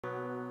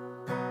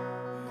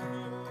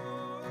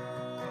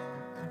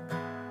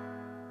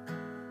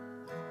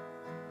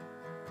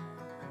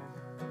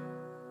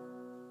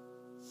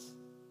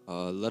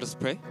Let us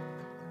pray.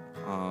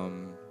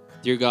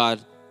 Dear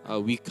God,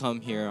 we come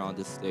here on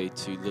this day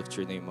to lift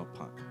your name up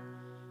high.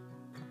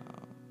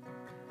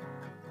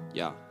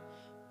 Yeah.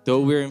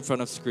 Though we're in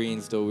front of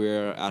screens, though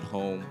we're at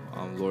home,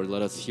 Lord,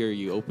 let us hear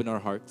you. Open our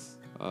hearts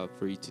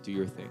for you to do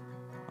your thing.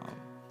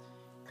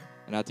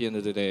 And at the end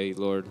of the day,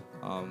 Lord,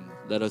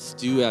 let us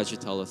do as you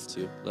tell us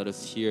to. Let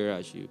us hear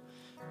as you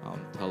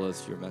tell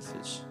us your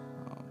message.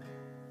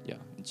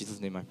 In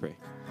Jesus' name I pray.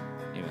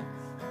 Amen.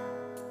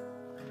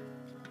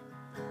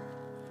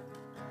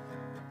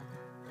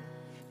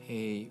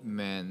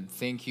 Amen.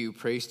 Thank you,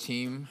 praise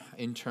team,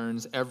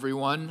 interns,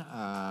 everyone.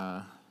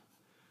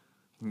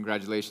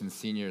 Congratulations,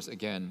 seniors,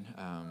 again.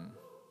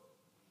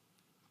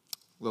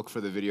 Look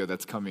for the video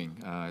that's coming.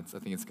 I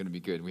think it's going to be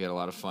good. We had a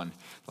lot of fun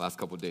the last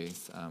couple of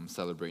days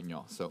celebrating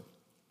y'all. So,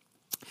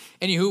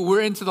 anywho,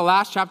 we're into the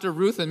last chapter of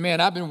Ruth, and man,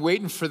 I've been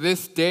waiting for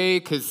this day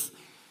because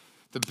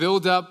the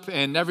build-up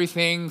and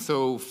everything.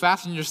 So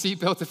fasten your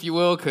seatbelts, if you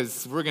will,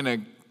 because we're going to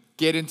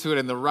get into it,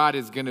 and the ride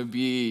is going to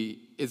be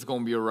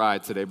a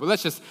ride today. But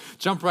let's just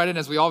jump right in,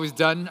 as we always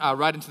done,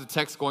 right into the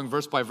text, going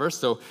verse by verse.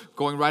 So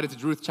going right into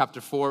Ruth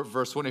chapter 4,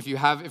 verse 1. If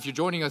you're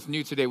joining us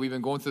new today, we've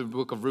been going through the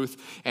book of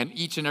Ruth, and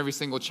each and every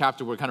single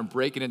chapter, we're kind of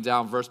breaking it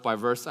down verse by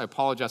verse. I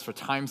apologize for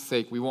time's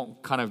sake. We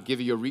won't kind of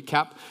give you a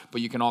recap,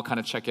 but you can all kind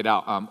of check it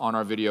out on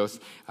our videos.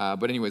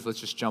 But anyways, let's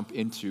just jump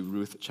into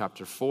Ruth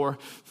chapter 4,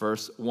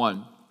 verse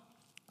 1.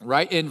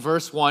 Right in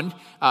verse 1,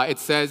 it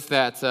says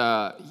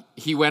that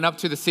he went up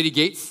to the city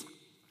gates.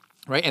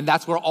 Right, and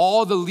that's where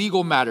all the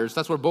legal matters,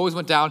 that's where Boaz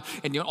went down,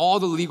 and all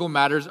the legal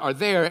matters are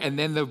there. And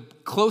then the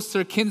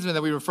closer kinsman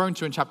that we're referring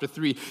to in chapter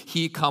 3,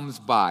 he comes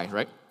by,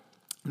 right?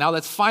 Now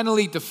let's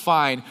finally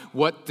define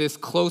what this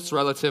close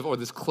relative or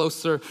this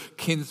closer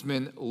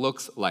kinsman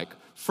looks like.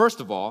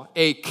 First of all,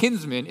 a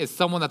kinsman is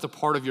someone that's a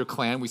part of your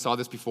clan. We saw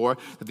this before,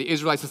 that the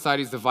Israelite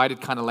society is divided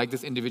kind of like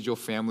this individual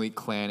family,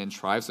 clan, and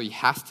tribe. So he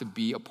has to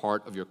be a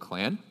part of your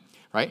clan.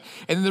 Right?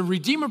 And then the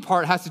Redeemer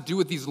part has to do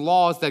with these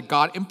laws that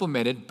God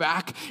implemented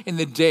back in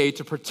the day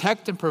to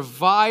protect and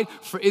provide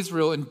for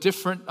Israel in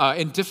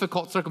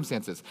difficult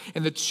circumstances.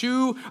 And the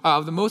two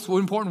of the most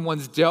important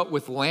ones dealt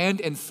with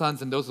land and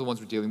sons, and those are the ones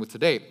we're dealing with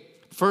today.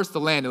 First, the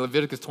land in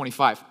Leviticus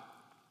 25.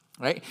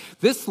 Right?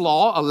 This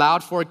law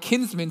allowed for a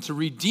kinsman to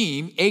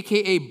redeem,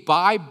 aka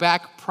buy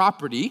back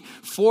property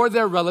for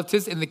their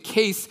relatives in the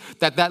case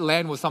that that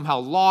land was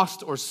somehow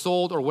lost or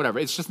sold or whatever.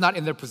 It's just not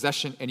in their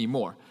possession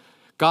anymore.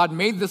 God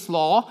made this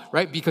law,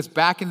 right, because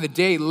back in the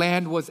day,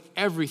 land was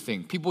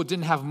everything. People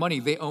didn't have money,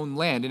 they owned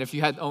land. And if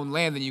you had owned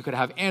land, then you could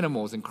have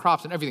animals and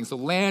crops and everything. So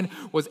land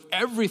was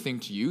everything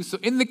to you. So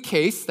in the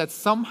case that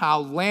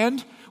somehow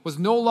land was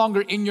no longer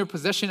in your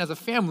possession as a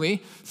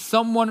family,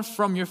 someone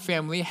from your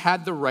family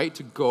had the right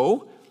to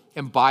go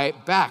and buy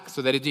it back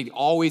so that it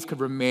always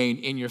could remain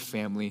in your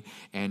family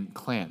and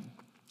clan.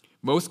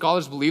 Most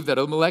scholars believe that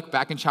Elimelech,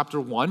 back in chapter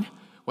 1,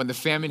 when the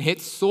famine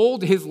hit,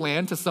 sold his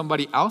land to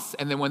somebody else,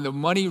 and then when the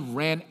money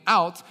ran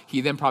out,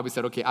 he then probably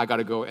said, okay, I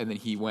gotta go, and then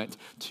he went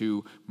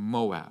to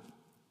Moab.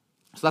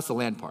 So that's the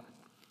land part.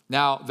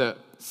 Now, the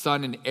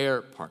son and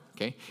heir part,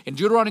 okay? In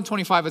Deuteronomy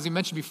 25, as we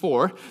mentioned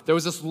before, there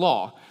was this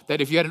law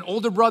that if you had an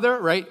older brother,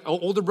 right,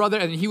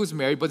 and he was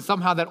married, but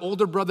somehow that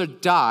older brother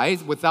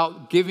dies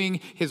without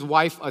giving his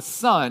wife a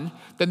son,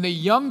 then the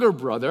younger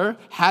brother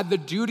had the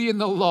duty in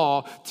the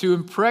law to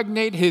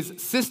impregnate his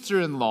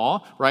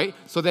sister-in-law, right,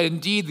 so that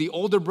indeed the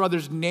older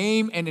brother's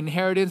name and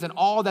inheritance and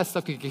all that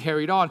stuff could get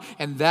carried on,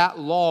 and that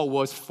law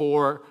was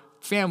for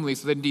families,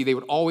 so that indeed they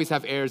would always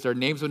have heirs, their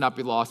names would not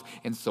be lost,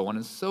 and so on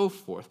and so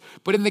forth.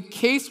 But in the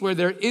case where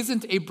there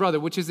isn't a brother,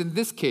 which is in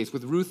this case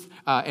with Ruth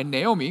and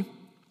Naomi,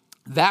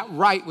 that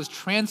right was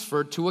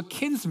transferred to a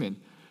kinsman.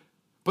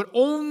 But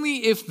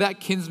only if that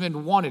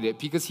kinsman wanted it,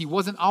 because he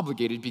wasn't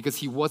obligated, because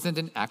he wasn't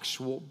an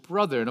actual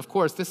brother. And of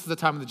course, this is the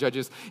time of the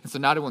judges, and so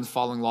not everyone's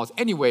following laws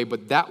anyway,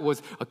 but that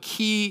was a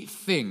key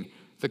thing.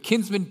 The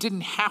kinsman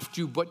didn't have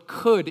to, but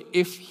could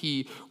if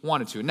he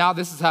wanted to. Now,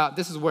 this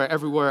is where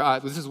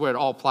it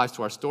all applies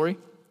to our story.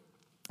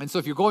 And so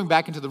if you're going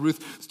back into the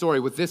Ruth story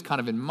with this kind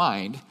of in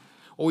mind,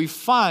 what we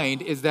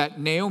find is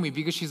that Naomi,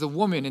 because she's a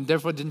woman and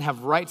therefore didn't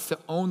have rights to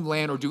own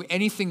land or do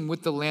anything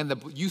with the land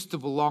that used to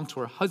belong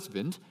to her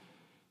husband,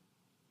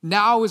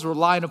 now is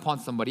relying upon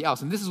somebody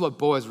else. And this is what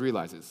Boaz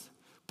realizes.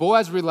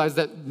 Boaz realized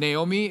that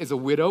Naomi is a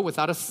widow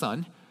without a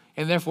son,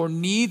 and therefore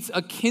needs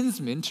a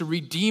kinsman to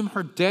redeem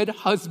her dead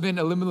husband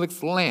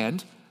Elimelech's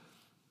land.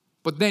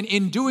 But then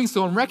in doing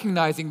so and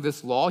recognizing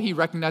this law, he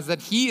recognizes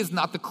that he is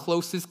not the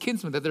closest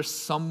kinsman, that there's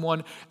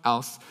someone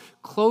else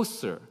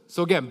closer.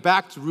 So again,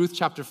 back to Ruth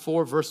chapter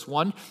 4, verse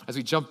 1, as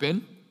we jump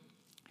in.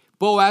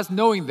 Boaz,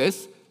 knowing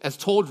this, has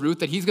told Ruth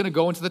that he's going to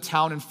go into the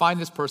town and find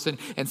this person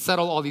and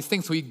settle all these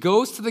things. So he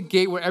goes to the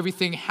gate where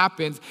everything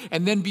happens,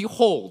 and then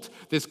behold,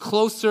 this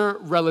closer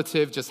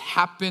relative just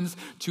happens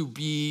to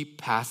be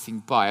passing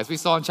by. As we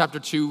saw in chapter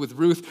 2 with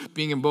Ruth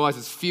being in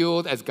Boaz's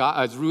field, as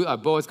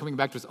Boaz coming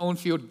back to his own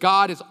field,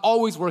 God is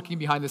always working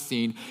behind the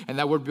scene, and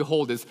that word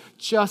behold is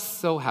just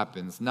so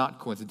happens, not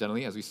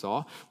coincidentally, as we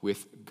saw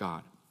with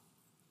God.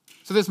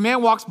 So this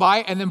man walks by,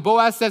 and then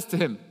Boaz says to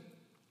him,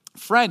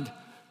 Friend,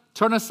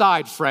 turn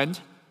aside, friend.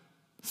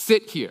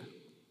 Sit here.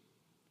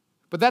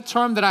 But that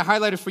term that I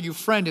highlighted for you,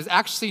 friend, is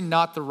actually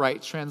not the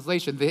right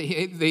translation.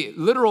 The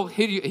literal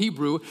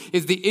Hebrew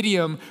is the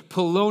idiom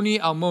Poloni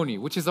Almoni,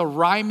 which is a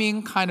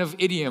rhyming kind of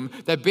idiom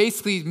that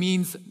basically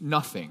means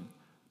nothing.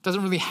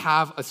 Doesn't really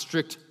have a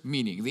strict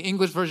meaning. The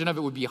English version of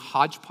it would be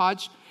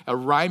hodgepodge, a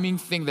rhyming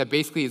thing that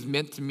basically is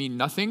meant to mean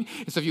nothing.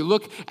 And so if you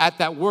look at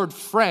that word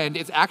friend,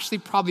 it's actually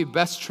probably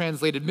best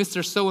translated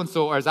Mr.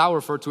 So-and-so, or as I'll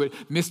refer to it,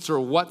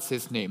 Mr. What's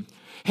his name.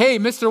 Hey,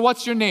 Mr.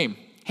 What's your name?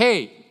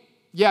 Hey,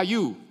 yeah,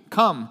 you.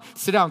 Come,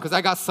 sit down, because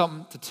I got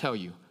something to tell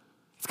you.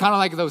 It's kind of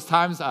like those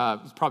times,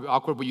 it's probably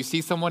awkward, but you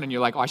see someone and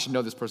you're like, oh, I should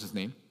know this person's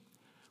name.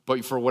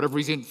 But for whatever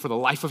reason, for the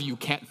life of you, you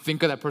can't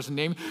think of that person's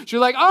name. So you're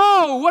like,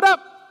 oh, what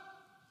up,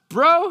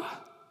 bro?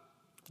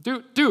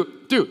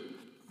 Dude,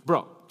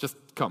 bro, just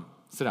come,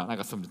 sit down. I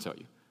got something to tell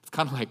you. It's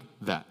kind of like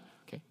that,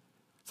 okay?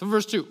 So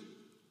verse 2.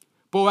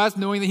 Boaz,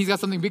 knowing that he's got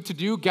something big to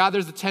do,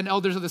 gathers the 10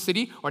 elders of the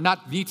city, or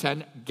not the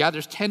 10,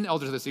 gathers 10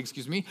 elders of the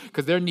city,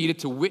 because they're needed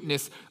to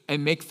witness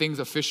and make things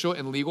official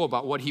and legal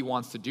about what he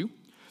wants to do.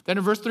 Then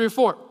in verse 3 or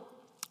 4,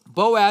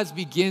 Boaz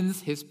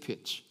begins his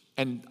pitch.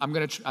 And I'm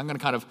gonna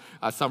kind of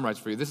summarize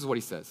for you. This is what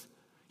he says.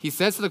 He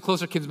says to the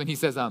closer kinsman, he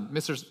says,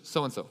 Mr.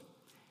 So-and-so,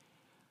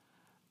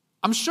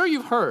 I'm sure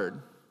you've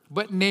heard,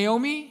 but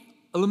Naomi,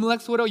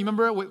 Elimelech's widow, you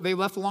remember they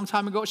left a long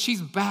time ago?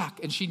 She's back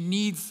and she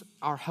needs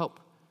our help.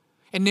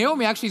 And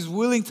Naomi actually is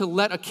willing to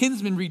let a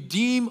kinsman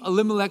redeem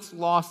Elimelech's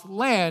lost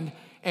land,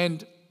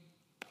 and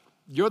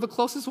you're the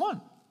closest one.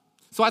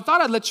 So I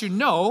thought I'd let you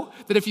know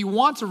that if you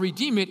want to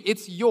redeem it,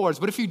 it's yours.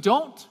 But if you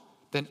don't,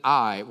 then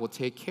I will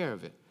take care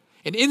of it.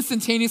 And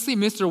instantaneously,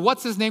 Mr.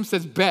 What's his name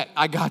says, bet,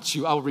 I got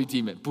you, I'll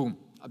redeem it. Boom,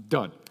 I'm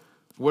done.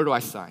 Where do I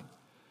sign?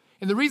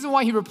 And the reason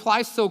why he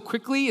replies so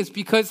quickly is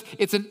because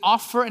it's an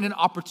offer and an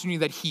opportunity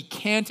that he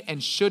can't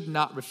and should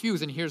not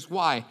refuse. And here's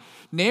why.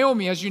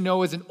 Naomi, as you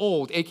know, is an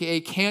old, aka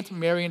can't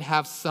marry and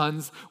have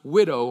sons,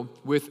 widow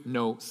with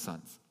no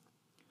sons.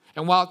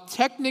 And while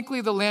technically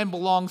the land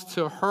belongs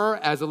to her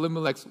as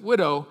Elimelech's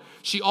widow,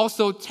 she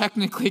also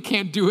technically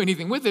can't do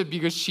anything with it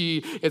because she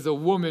is a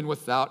woman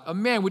without a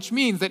man, which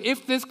means that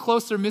if this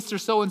closer Mr.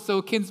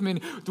 So-and-so kinsman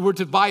were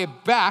to buy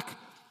it back,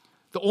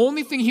 the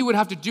only thing he would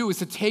have to do is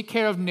to take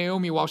care of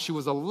Naomi while she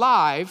was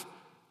alive.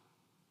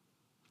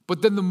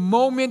 But then the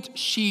moment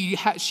she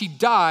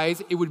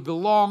dies, it would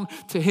belong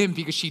to him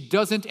because she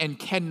doesn't and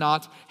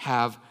cannot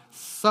have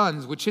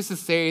sons, which is to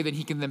say that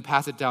he can then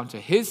pass it down to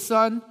his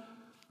son,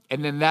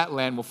 and then that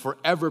land will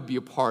forever be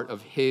a part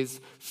of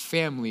his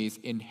family's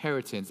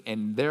inheritance,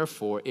 and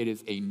therefore it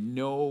is a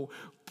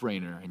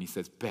no-brainer. And he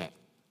says, bet,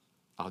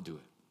 I'll do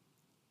it.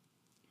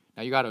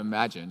 Now you got to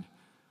imagine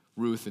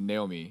Ruth and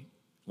Naomi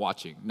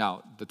watching.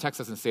 Now, the text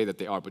doesn't say that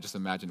they are, but just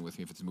imagine with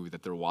me if it's a movie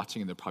that they're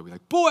watching and they're probably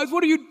like, Boaz,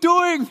 what are you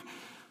doing?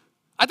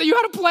 I thought you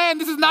had a plan.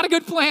 This is not a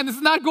good plan. This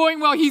is not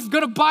going well. He's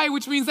going to buy,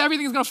 which means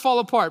everything is going to fall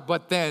apart.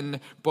 But then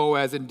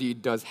Boaz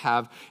indeed does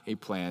have a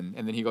plan.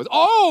 And then he goes,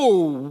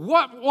 oh,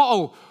 what?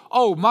 Whoa.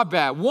 Oh, my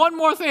bad. One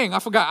more thing. I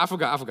forgot. I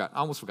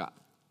almost forgot.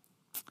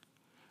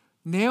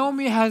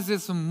 Naomi has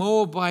this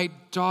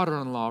Moabite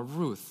daughter-in-law,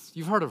 Ruth.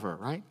 You've heard of her,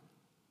 right?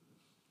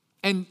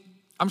 And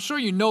I'm sure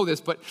you know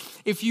this, but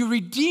if you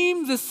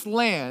redeem this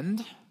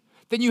land,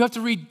 then you have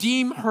to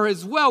redeem her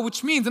as well,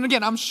 which means, and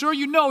again, I'm sure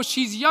you know,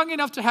 she's young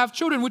enough to have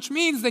children, which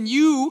means then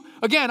you,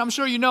 again, I'm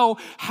sure you know,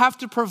 have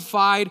to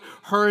provide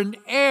her an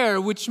heir,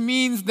 which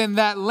means then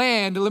that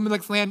land,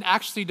 Elimelech's land,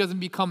 actually doesn't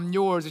become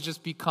yours, it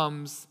just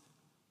becomes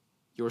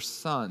your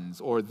son's,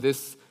 or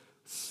this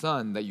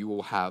son that you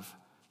will have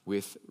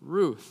with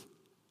Ruth.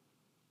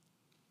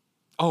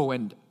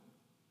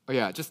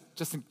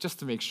 Just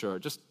to make sure,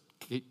 just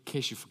in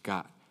case you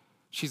forgot,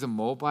 she's a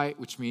Moabite,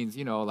 which means,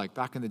 like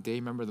back in the day,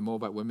 remember the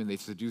Moabite women, they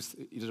seduced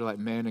Israelite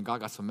men, and God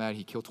got so mad,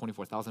 he killed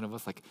 24,000 of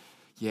us. Like,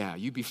 yeah,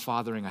 you'd be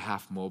fathering a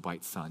half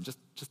Moabite son. Just,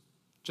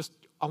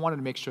 I wanted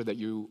to make sure that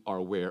you are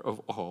aware of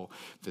all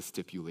the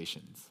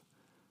stipulations.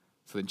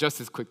 So then just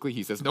as quickly,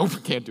 he says, nope, I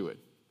can't do it.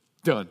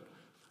 Done.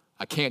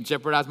 I can't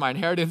jeopardize my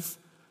inheritance.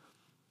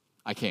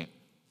 I can't.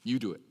 You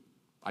do it.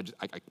 I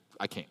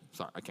can't.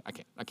 Sorry, I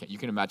can't. You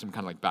can imagine him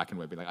kind of like backing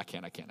away, be like, I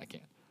can't.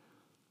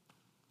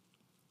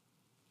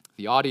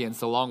 The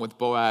audience, along with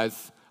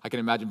Boaz, I can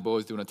imagine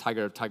Boaz doing a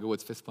Tiger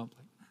Woods fist bump,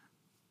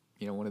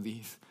 like, one of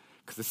these.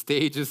 Because the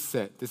stage is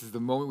set. This is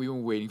the moment we've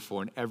been waiting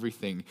for, and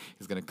everything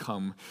is going to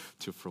come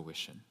to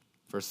fruition.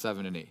 Verse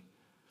 7 and 8.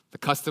 The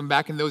custom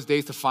back in those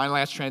days to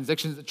finalize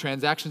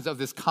transactions of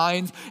this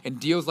kind and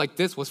deals like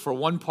this was for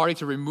one party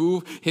to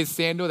remove his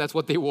sandal. That's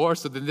what they wore.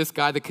 So then this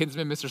guy, the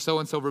kinsman, Mr.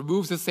 So-and-so,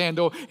 removes his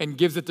sandal and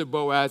gives it to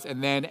Boaz.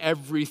 And then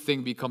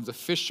everything becomes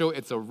official.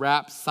 It's a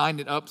wrap. Signed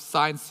it up,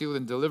 signed, sealed,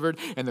 and delivered.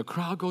 And the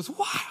crowd goes,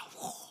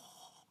 wow.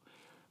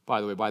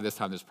 By the way, by this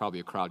time, there's probably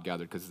a crowd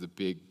gathered because it's a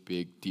big,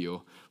 big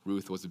deal.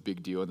 Ruth was a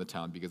big deal in the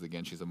town because,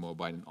 again, she's a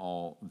Moabite and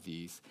all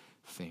these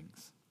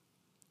things.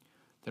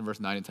 Then verse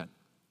 9 and 10.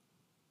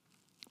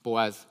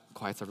 Boaz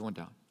quiets everyone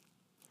down.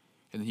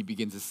 And then he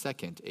begins his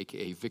second,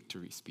 aka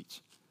victory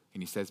speech.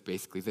 And he says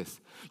basically this.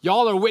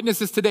 Y'all are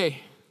witnesses today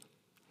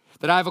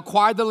that I have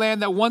acquired the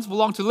land that once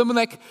belonged to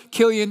Elimelech,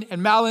 Kilion,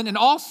 and Mahlon, and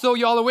also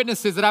y'all are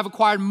witnesses that I have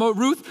acquired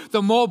Ruth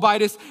the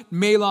Moabitess,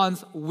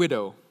 Mahlon's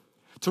widow,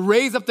 to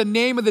raise up the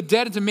name of the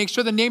dead and to make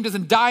sure the name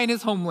doesn't die in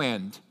his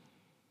homeland.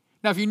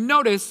 Now, if you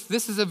notice,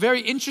 this is a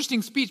very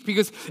interesting speech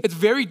because it's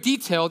very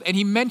detailed, and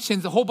he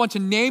mentions a whole bunch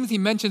of names. He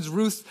mentions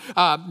Ruth's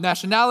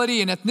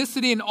nationality and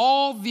ethnicity and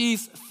all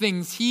these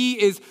things.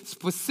 He is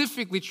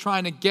specifically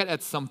trying to get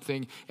at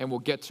something, and we'll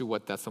get to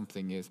what that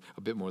something is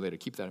a bit more later.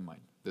 Keep that in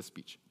mind, this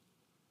speech.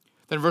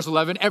 Then verse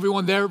 11,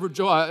 everyone there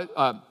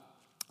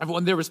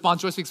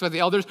responds joyfully to the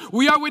elders.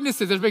 We are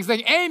witnesses. Everybody's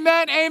saying,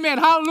 amen, amen,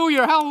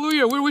 hallelujah,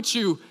 hallelujah, we're with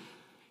you.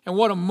 And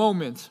what a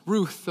moment.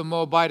 Ruth, the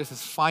Moabitess,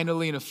 has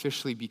finally and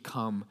officially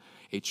become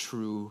a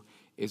true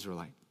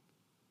Israelite.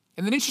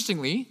 And then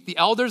interestingly, the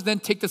elders then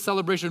take the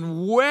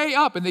celebration way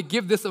up and they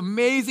give this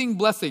amazing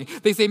blessing.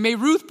 They say, may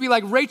Ruth be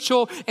like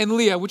Rachel and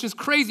Leah, which is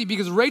crazy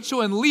because Rachel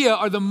and Leah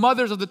are the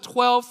mothers of the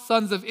 12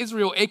 sons of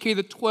Israel, aka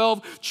the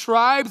 12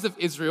 tribes of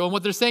Israel. And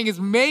what they're saying is,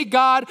 may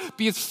God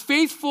be as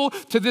faithful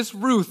to this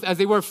Ruth as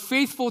they were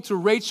faithful to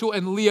Rachel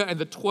and Leah and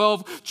the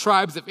 12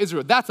 tribes of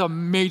Israel. That's a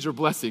major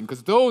blessing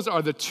because those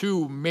are the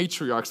two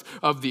matriarchs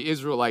of the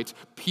Israelite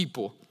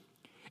people.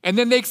 And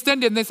then they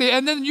extend it and they say,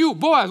 and then you,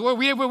 Boaz,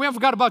 we haven't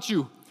forgot about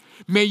you.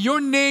 May your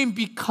name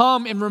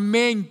become and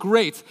remain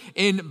great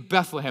in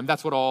Bethlehem.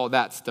 That's what all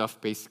that stuff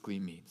basically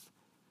means.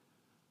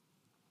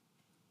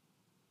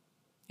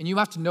 And you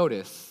have to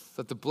notice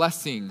that the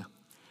blessing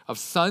of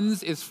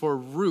sons is for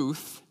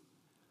Ruth,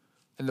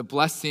 and the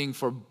blessing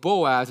for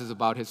Boaz is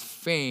about his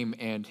fame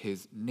and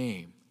his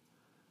name.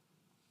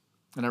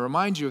 And I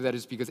remind you of that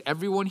is because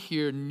everyone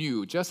here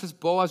knew, just as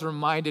Boaz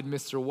reminded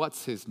Mr.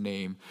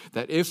 What's-His-Name,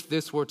 that if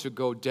this were to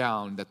go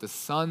down, that the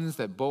sons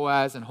that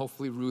Boaz and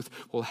hopefully Ruth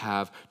will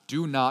have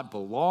do not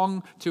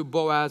belong to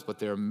Boaz, but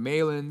they're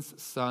Mahlon's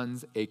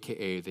sons,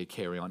 a.k.a. they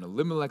carry on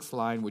Elimelech's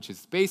line, which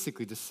is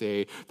basically to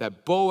say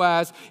that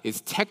Boaz is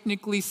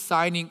technically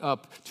signing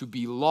up to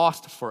be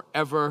lost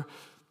forever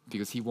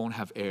because he won't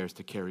have heirs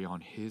to carry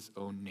on his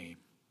own name.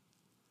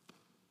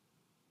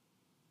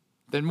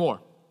 Then more.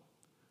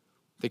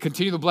 They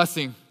continue the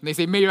blessing. And they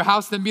say, may your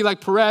house then be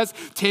like Perez,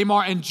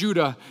 Tamar, and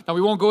Judah. Now,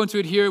 we won't go into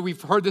it here.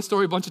 We've heard this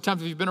story a bunch of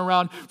times if you've been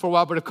around for a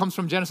while, but it comes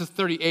from Genesis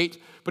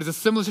 38. But it's a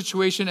similar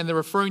situation, and they're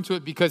referring to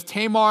it because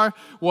Tamar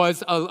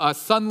was a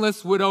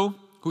sonless widow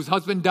whose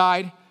husband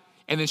died,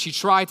 and then she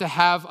tried to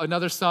have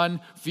another son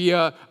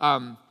via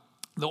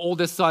the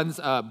oldest son's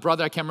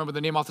brother. I can't remember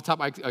the name off the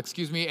top,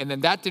 excuse me. And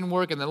then that didn't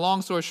work. And then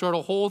long story short, a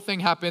whole thing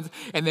happens.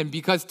 And then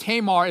because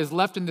Tamar is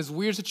left in this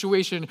weird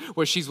situation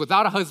where she's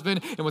without a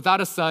husband and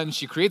without a son,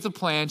 she creates a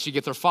plan. She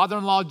gets her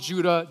father-in-law,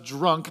 Judah,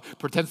 drunk,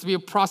 pretends to be a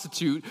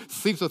prostitute,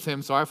 sleeps with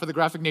him, sorry for the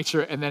graphic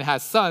nature, and then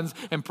has sons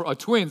and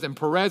twins. And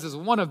Perez is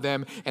one of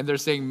them. And they're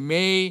saying,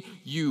 may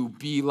you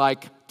be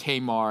like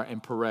Tamar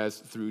and Perez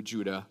through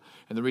Judah.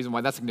 And the reason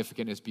why that's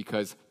significant is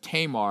because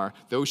Tamar,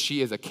 though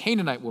she is a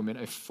Canaanite woman,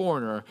 a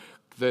foreigner,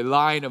 the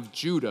line of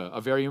Judah, a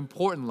very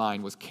important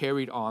line, was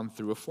carried on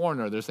through a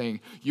foreigner. They're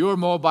saying, you're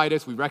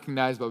Moabitess, we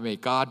recognize, but may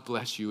God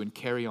bless you and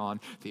carry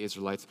on the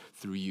Israelites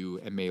through you,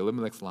 and may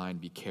Elimelech's line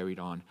be carried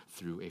on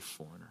through a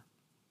foreigner.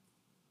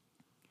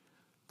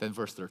 Then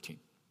verse 13.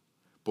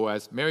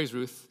 Boaz marries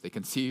Ruth, they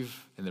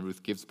conceive, and then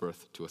Ruth gives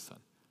birth to a son.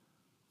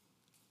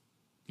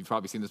 You've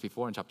probably seen this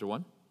before in chapter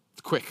 1.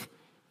 It's quick.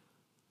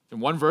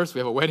 In one verse, we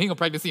have a wedding, a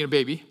pregnancy, and a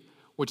baby,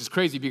 which is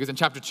crazy because in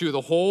chapter 2,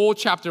 the whole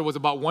chapter was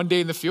about one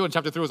day in the field. In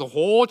chapter 3 was a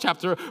whole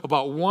chapter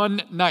about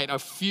one night, a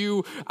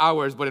few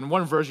hours. But in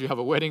one verse, you have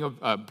a wedding,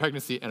 a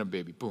pregnancy, and a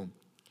baby. Boom.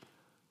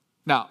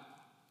 Now,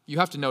 you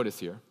have to notice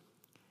here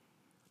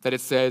that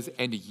it says,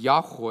 and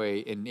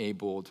Yahweh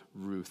enabled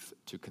Ruth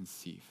to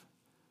conceive.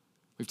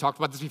 We've talked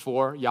about this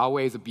before.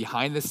 Yahweh is a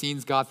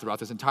behind-the-scenes God throughout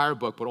this entire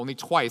book, but only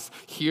twice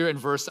here in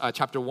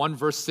chapter 1,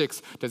 verse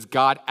 6, does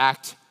God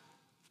act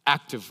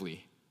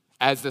actively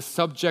as the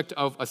subject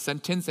of a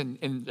sentence. And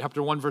in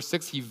chapter 1, verse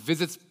 6, he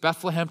visits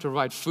Bethlehem to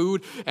provide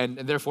food and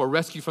therefore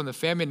rescue from the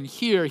famine. And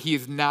here he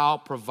is now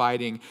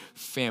providing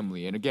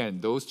family. And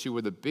again, those two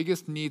were the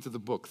biggest needs of the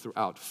book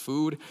throughout,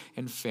 food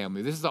and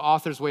family. This is the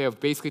author's way of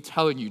basically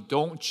telling you,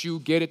 don't you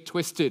get it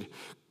twisted.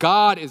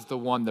 God is the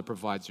one that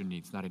provides your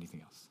needs, not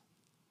anything else.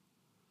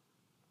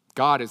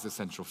 God is the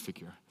central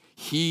figure.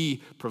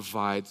 He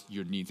provides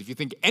your needs. If you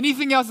think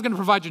anything else is going to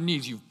provide your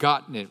needs, you've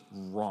gotten it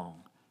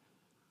wrong.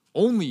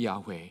 Only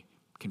Yahweh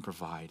can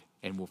provide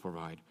and will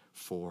provide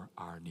for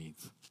our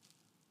needs.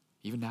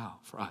 Even now,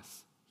 for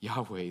us,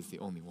 Yahweh is the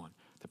only one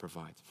that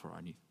provides for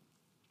our needs.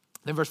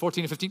 Then verse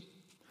 14 and 15.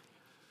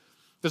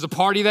 There's a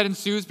party that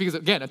ensues because,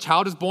 again, a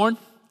child is born,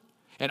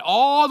 and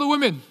all the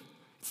women,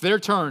 it's their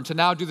turn to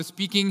now do the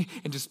speaking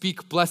and to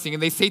speak blessing.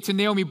 And they say to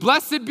Naomi,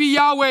 blessed be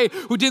Yahweh,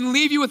 who didn't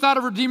leave you without a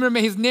redeemer.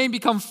 May his name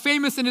become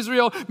famous in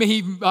Israel.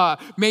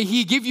 May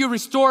he give you,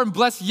 restore, and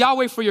bless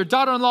Yahweh for your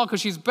daughter-in-law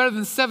because she's better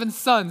than 7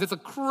 sons. It's a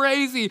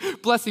crazy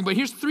blessing. But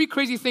here's 3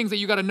 crazy things that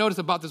you got to notice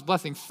about this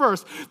blessing.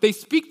 First, they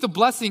speak the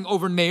blessing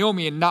over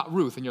Naomi and not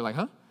Ruth. And you're like,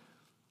 huh?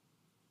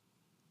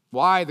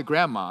 Why the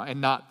grandma and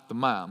not the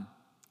mom?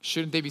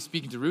 Shouldn't they be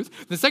speaking to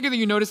Ruth? The second thing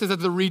you notice is that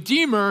the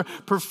Redeemer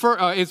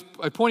is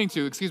pointing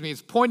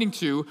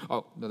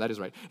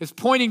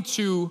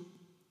to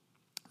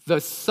the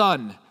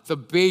son, the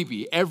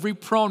baby. Every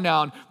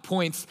pronoun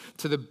points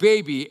to the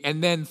baby.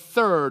 And then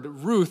third,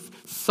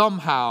 Ruth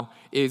somehow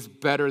is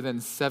better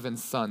than 7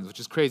 sons, which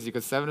is crazy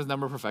because 7 is the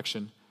number of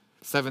perfection.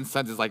 7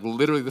 sons is like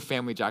literally the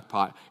family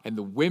jackpot. And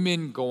the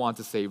women go on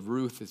to say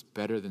Ruth is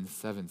better than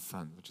 7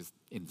 sons, which is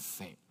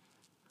insane.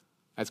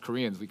 As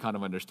Koreans, we kind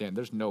of understand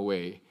there's no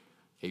way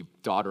a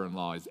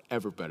daughter-in-law is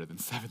ever better than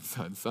 7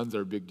 sons. Sons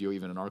are a big deal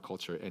even in our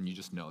culture, and you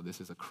just know this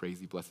is a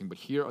crazy blessing. But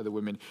here are the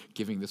women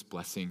giving this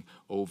blessing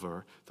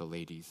over the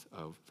ladies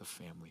of the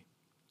family.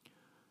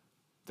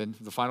 Then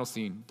the final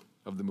scene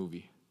of the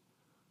movie.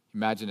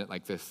 Imagine it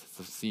like this. It's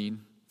a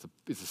scene,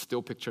 it's a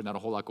still picture, not a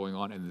whole lot going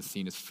on, and the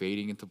scene is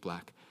fading into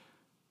black.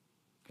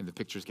 And the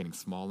picture is getting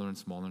smaller and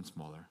smaller and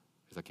smaller.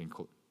 It's like getting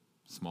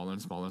smaller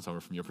and smaller and smaller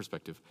from your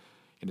perspective.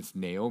 And it's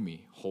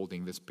Naomi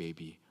holding this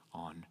baby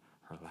on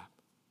her lap.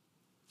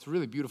 It's a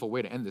really beautiful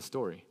way to end this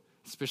story,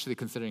 especially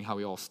considering how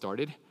we all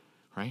started,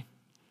 right?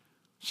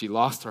 She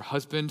lost her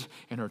husband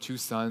and her 2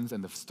 sons,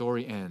 and the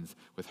story ends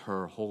with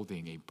her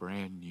holding a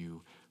brand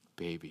new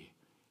baby,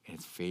 and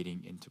it's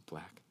fading into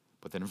black.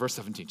 But then in verse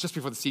 17, just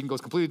before the scene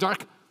goes completely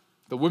dark,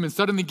 the women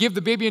suddenly give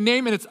the baby a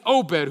name, and it's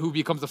Obed, who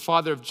becomes the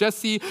father of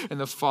Jesse and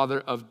the father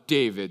of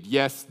David.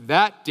 Yes,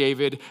 that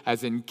David,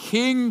 as in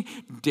King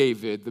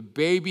David. The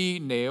baby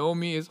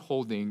Naomi is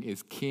holding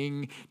is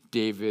King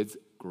David's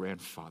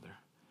grandfather.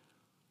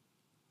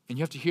 And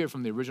you have to hear it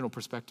from the original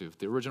perspective,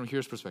 the original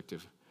hearer's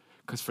perspective.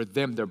 Because for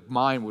them, their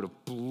mind would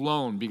have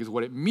blown, because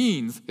what it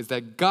means is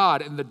that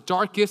God, in the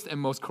darkest and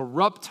most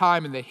corrupt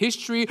time in the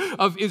history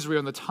of Israel,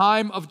 in the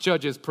time of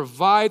Judges,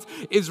 provides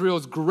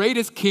Israel's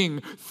greatest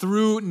king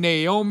through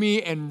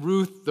Naomi and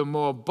Ruth the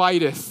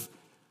Moabitess.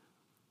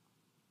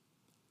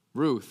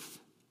 Ruth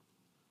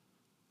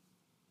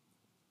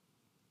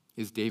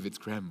is David's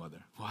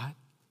grandmother. What?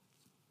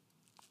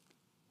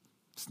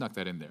 Snuck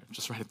that in there,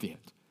 just right at the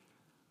end.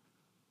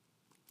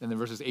 And then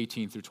verses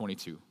 18 through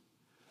 22.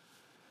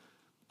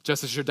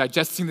 Just as you're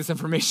digesting this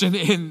information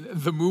in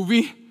the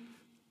movie,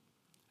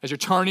 as you're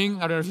turning,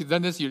 I don't know if you've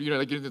done this,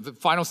 the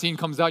final scene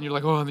comes out and you're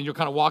like, oh, and then you're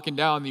kind of walking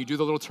down and you do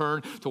the little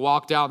turn to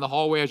walk down the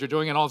hallway as you're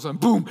doing it, and all of a sudden,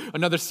 boom,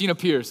 another scene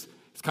appears.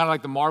 It's kind of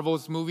like the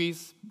Marvel's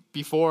movies.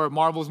 Before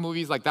Marvel's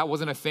movies, like that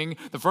wasn't a thing.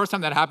 The first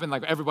time that happened,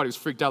 like everybody was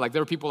freaked out. Like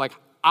there were people like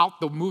out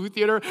the movie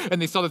theater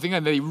and they saw the thing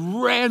and they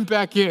ran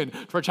back in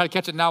to try to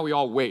catch it. Now we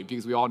all wait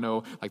because we all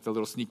know like the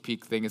little sneak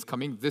peek thing is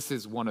coming. This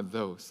is one of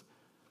those.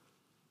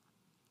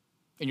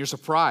 And you're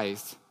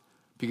surprised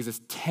because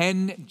it's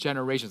 10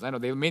 generations. I know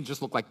they may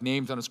just look like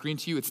names on a screen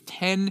to you. It's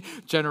 10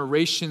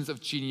 generations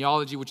of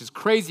genealogy, which is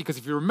crazy because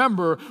if you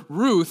remember,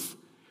 Ruth,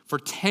 for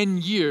 10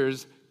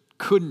 years,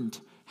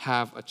 couldn't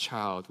have a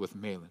child with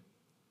Mahlon.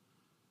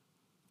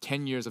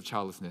 10 years of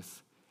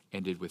childlessness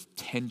ended with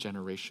 10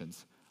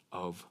 generations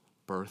of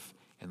birth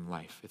and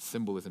life. It's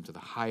symbolism to the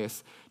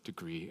highest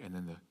degree. And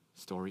then the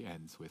story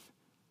ends with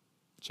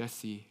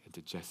Jesse and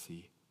to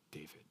Jesse,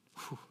 David.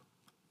 Whew,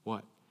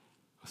 what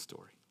a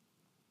story.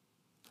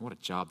 What a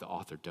job the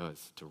author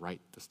does to write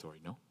the story,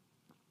 no?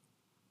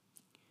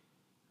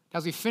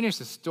 As we finish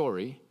the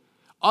story,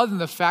 other than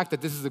the fact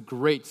that this is a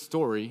great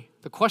story,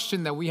 the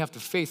question that we have to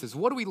face is,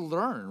 what do we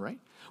learn, right?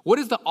 What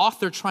is the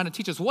author trying to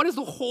teach us? What is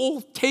the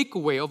whole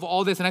takeaway of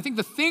all this? And I think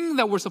the thing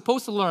that we're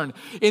supposed to learn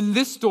in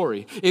this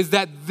story is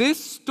that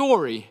this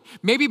story,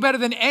 maybe better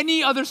than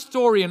any other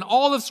story in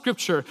all of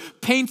Scripture,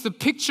 paints a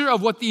picture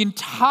of what the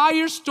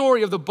entire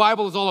story of the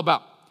Bible is all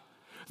about.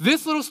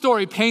 This little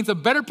story paints a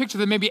better picture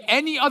than maybe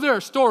any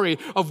other story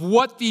of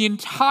what the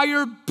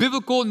entire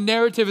biblical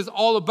narrative is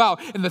all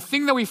about. And the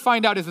thing that we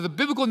find out is that the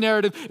biblical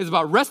narrative is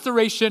about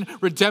restoration,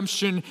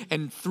 redemption,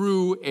 and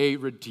through a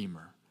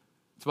redeemer.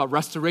 It's about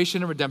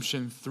restoration and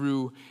redemption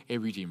through a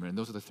redeemer. And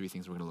those are the 3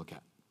 things we're going to look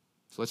at.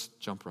 So let's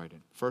jump right in.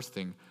 First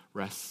thing,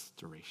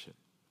 restoration.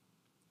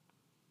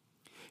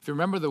 If you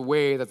remember the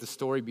way that the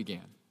story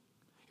began,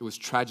 it was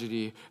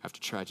tragedy after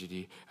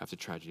tragedy after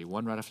tragedy,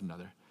 one right after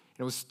another. And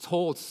it was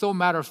told so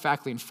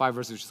matter-of-factly in 5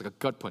 verses, just like a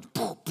gut punch.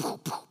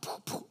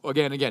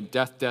 Again,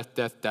 death, death,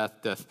 death,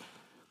 death, death.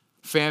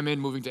 Famine,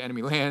 moving to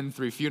enemy land,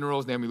 3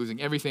 funerals, Naomi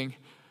losing everything.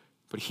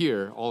 But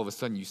here, all of a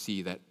sudden, you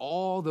see that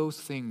all those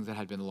things that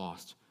had been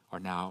lost are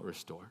now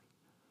restored.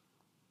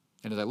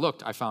 And as I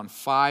looked, I found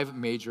 5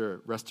 major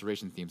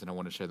restoration themes, and I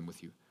want to share them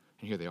with you.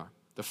 And here they are.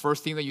 The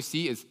first theme that you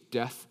see is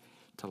death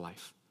to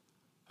life.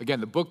 Again,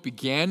 the book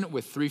began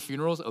with 3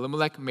 funerals,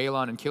 Elimelech,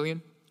 Mahlon, and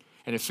Chilion,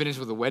 and it finished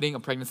with a wedding, a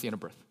pregnancy, and a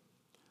birth.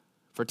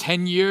 For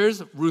 10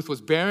 years, Ruth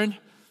was barren,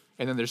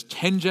 and then there's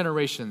 10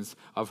 generations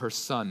of her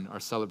son are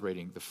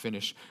celebrating the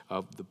finish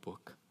of the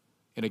book.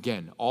 And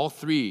again, all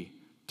 3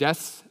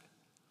 deaths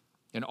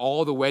and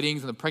all the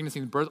weddings and the pregnancy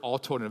and the birth, all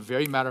told in a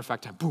very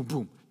matter-of-fact time. Boom,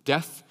 boom.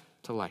 Death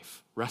to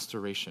life.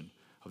 Restoration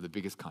of the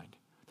biggest kind.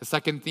 The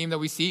second theme that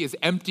we see is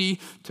empty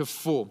to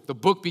full. The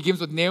book begins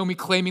with Naomi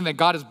claiming that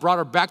God has brought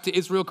her back to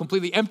Israel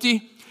completely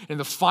empty. And in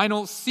the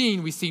final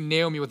scene, we see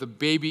Naomi with a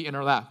baby in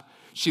her lap.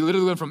 She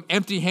literally went from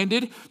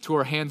empty-handed to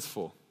her hands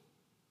full.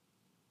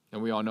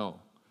 And we all know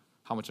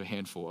how much a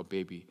handful a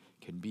baby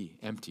can be,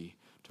 empty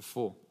to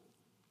full.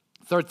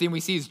 Third thing we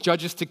see is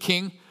judges to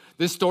king.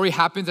 This story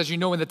happens, as you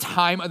know, in the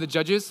time of the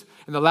judges.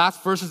 And the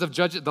last verse of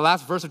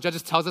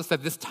Judges tells us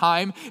that this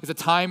time is a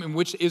time in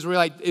which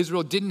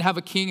Israel didn't have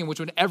a king, in which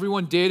when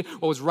everyone did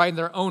what was right in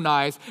their own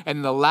eyes.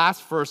 And the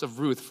last verse of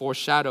Ruth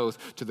foreshadows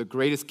to the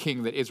greatest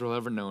king that Israel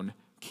ever known,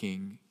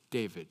 King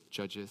David.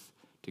 Judges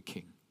to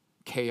king.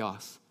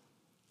 Chaos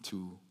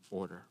to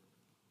order.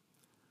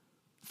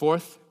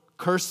 Fourth,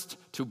 cursed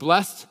to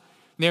blessed.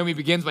 Naomi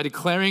begins by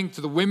declaring to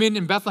the women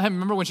in Bethlehem,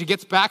 remember when she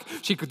gets back,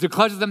 she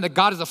declares to them that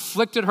God has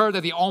afflicted her, that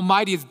the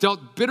Almighty has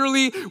dealt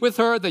bitterly with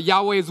her, that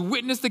Yahweh has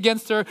witnessed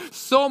against her,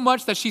 so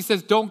much that she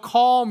says, don't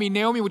call me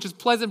Naomi, which is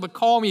pleasant, but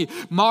call me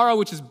Mara,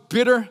 which is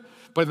bitter.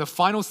 But in the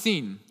final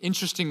scene,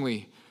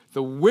 interestingly,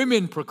 the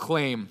women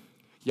proclaim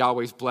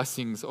Yahweh's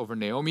blessings over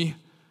Naomi,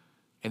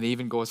 and they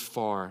even go as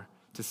far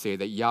to say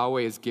that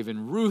Yahweh has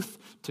given Ruth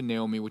to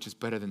Naomi, which is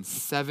better than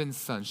 7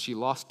 sons. She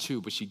lost 2,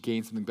 but she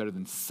gained something better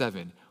than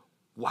 7.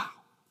 Wow.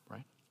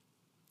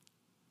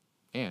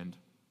 And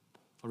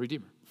a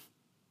redeemer.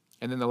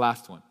 And then the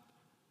last one,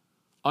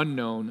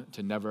 unknown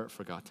to never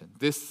forgotten.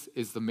 This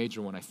is the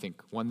major one, I think.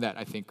 One that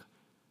I think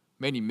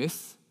many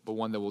miss, but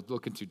one that we'll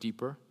look into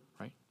deeper,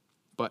 right?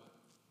 But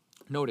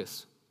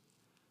notice,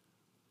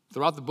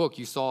 throughout the book,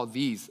 you saw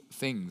these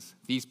things,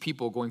 these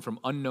people going from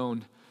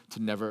unknown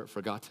to never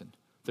forgotten.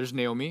 There's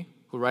Naomi,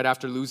 who right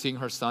after losing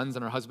her sons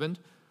and her husband,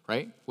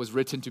 right, was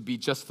written to be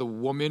just the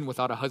woman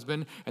without a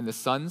husband and the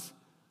sons,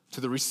 to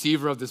the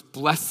receiver of this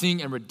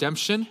blessing and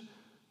redemption.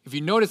 If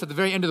you notice at the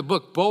very end of the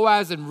book,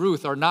 Boaz and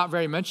Ruth are not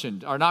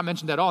mentioned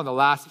at all in the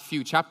last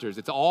few chapters.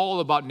 It's all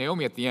about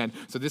Naomi at the end.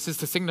 So this is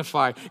to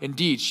signify,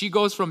 indeed, she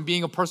goes from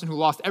being a person who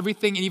lost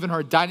everything and even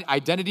her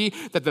identity,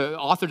 that the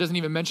author doesn't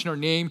even mention her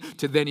name,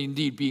 to then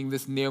indeed being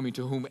this Naomi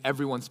to whom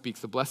everyone speaks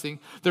the blessing.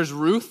 There's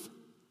Ruth.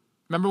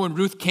 Remember when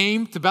Ruth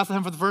came to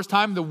Bethlehem for the first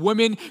time? The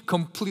women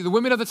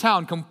of the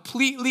town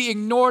completely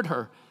ignored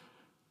her.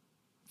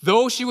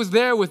 Though she was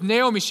there with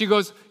Naomi, she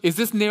goes, is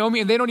this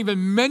Naomi? And they don't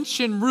even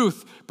mention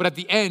Ruth. But at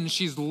the end,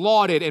 she's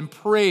lauded and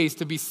praised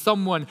to be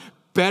someone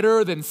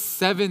better than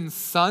 7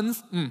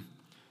 sons. Then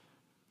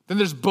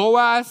there's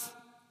Boaz,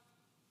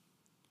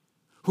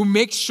 who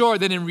makes sure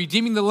that in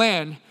redeeming the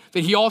land,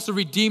 that he also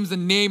redeems the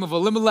name of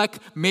Elimelech,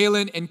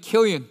 Mahlon, and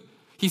Chilion.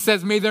 He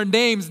says, may their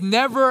names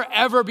never,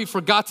 ever be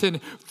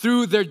forgotten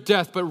through their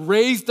death, but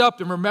raised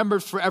up and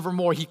remembered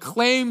forevermore. He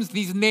claims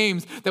these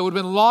names that would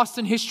have been lost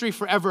in history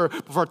forever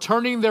before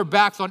turning their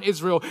backs on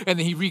Israel, and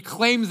then he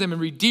reclaims them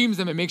and redeems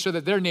them and makes sure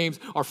that their names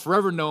are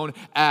forever known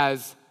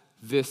as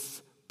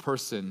this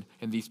person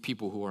and these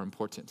people who are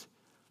important.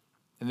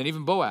 And then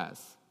even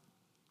Boaz,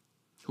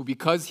 who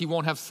because he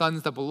won't have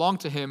sons that belong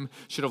to him,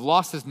 should have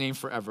lost his name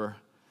forever.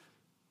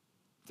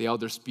 The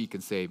elders speak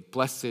and say,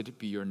 blessed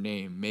be your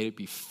name. May it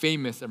be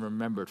famous and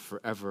remembered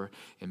forever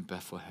in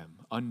Bethlehem.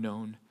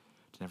 Unknown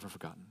to never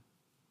forgotten.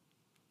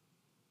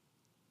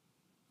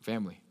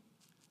 Family,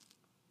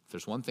 if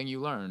there's one thing you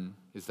learn,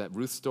 is that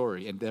Ruth's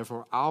story, and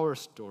therefore our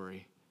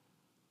story,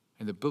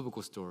 and the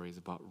biblical story, is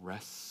about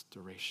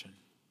restoration.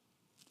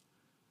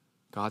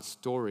 God's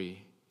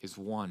story is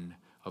one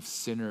of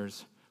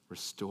sinners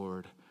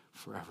restored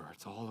forever.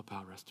 It's all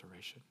about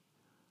restoration,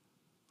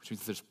 which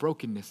means there's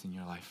brokenness in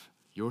your life.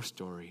 Your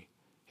story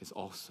is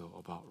also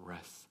about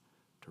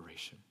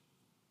restoration.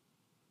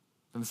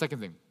 And the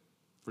second thing,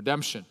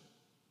 redemption.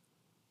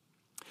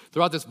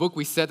 Throughout this book,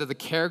 we said that the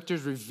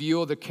characters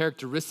reveal the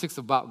characteristics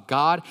about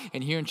God.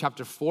 And here in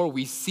chapter 4,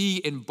 we see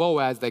in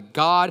Boaz that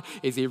God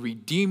is a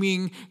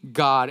redeeming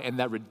God and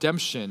that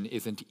redemption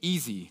isn't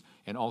easy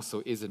and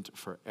also isn't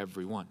for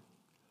everyone.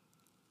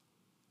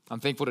 I'm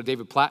thankful to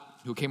David Platt,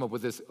 who came up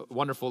with this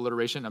wonderful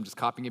alliteration. I'm just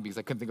copying it because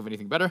I couldn't think of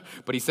anything better.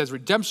 But he says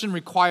redemption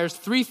requires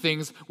 3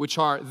 things, which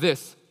are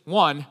this.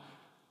 1,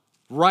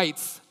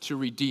 rights to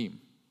redeem.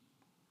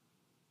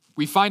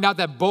 We find out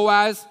that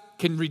Boaz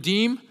can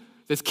redeem,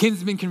 this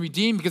kinsman can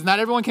redeem, because not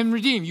everyone can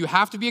redeem. You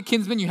have to be a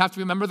kinsman, you have to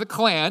be a member of the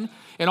clan,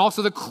 and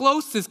also the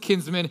closest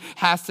kinsman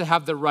has to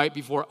have the right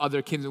before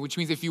other kinsmen, which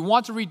means if you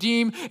want to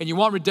redeem and you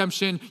want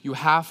redemption, you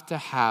have to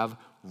have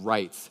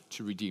rights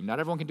to redeem. Not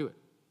everyone can do it.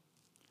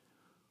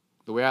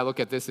 The way I look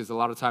at this is a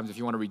lot of times if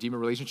you want to redeem a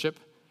relationship,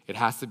 it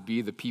has to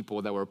be the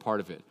people that were a part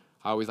of it.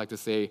 I always like to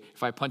say,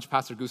 if I punch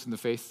Pastor Goose in the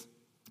face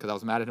because I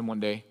was mad at him one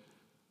day,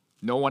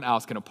 no one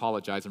else can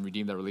apologize and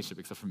redeem that relationship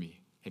except for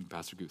me and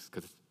Pastor Goose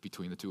because it's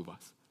between the two of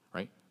us,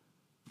 right?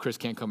 Chris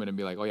can't come in and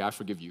be like, oh yeah, I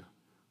forgive you.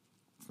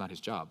 It's not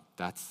his job.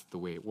 That's the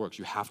way it works.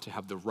 You have to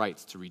have the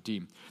rights to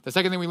redeem. The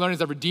second thing we learn is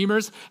that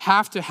redeemers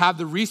have to have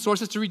the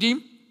resources to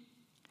redeem.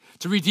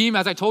 To redeem,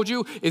 as I told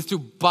you, is to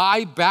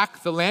buy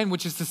back the land,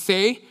 which is to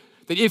say,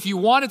 that if you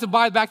wanted to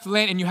buy back the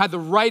land and you had the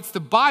rights to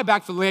buy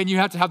back the land, you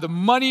have to have the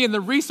money and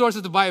the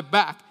resources to buy it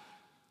back.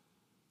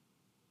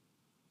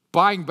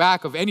 Buying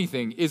back of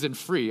anything isn't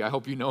free, I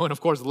hope you know. And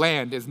of course,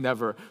 land is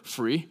never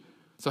free.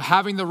 So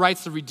having the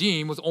rights to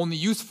redeem was only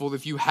useful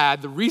if you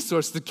had the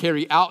resources to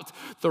carry out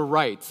the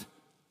right.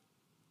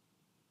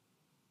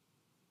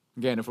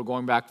 Again, if we're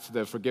going back to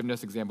the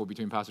forgiveness example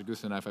between Pastor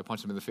Gusta and I, if I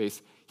punch him in the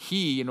face,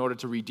 he, in order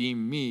to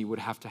redeem me, would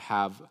have to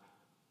have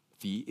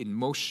the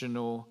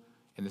emotional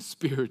and the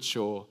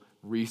spiritual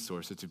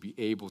resources to be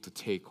able to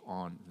take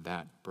on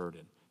that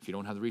burden. If you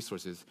don't have the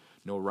resources,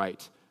 no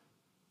right.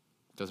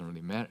 It doesn't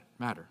really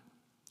matter.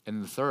 And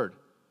then the third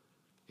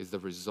is the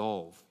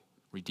resolve.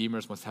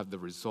 Redeemers must have the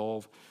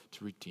resolve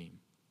to redeem.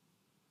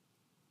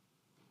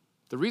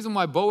 The reason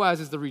why Boaz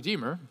is the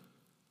redeemer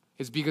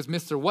is because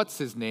Mr.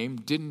 What's-his-name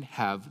didn't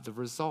have the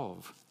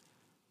resolve.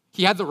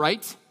 He had the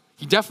right,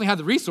 he definitely had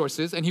the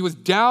resources, and he was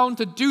down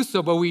to do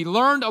so, but we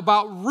learned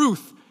about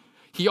Ruth.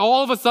 He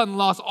all of a sudden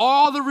lost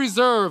all the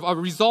resolve,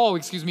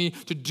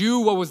 to do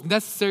what was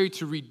necessary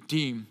to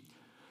redeem.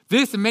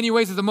 This, in many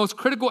ways, is the most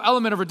critical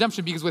element of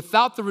redemption because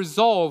without the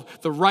resolve,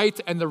 the right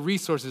and the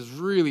resources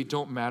really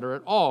don't matter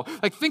at all.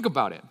 Like, think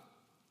about it.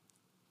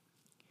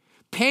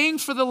 Paying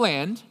for the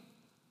land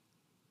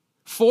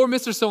for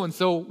Mr.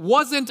 So-and-so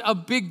wasn't a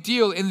big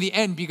deal in the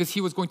end because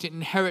he was going to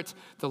inherit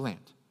the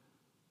land.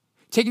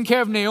 Taking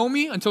care of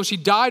Naomi until she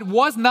died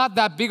was not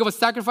that big of a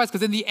sacrifice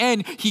because in the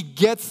end, he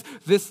gets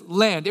this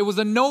land. It was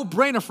a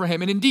no-brainer for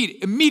him. And indeed,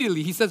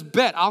 immediately he says,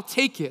 bet, I'll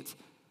take it.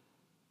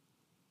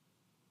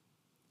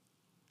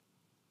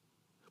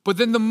 But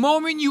then the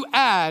moment you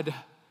add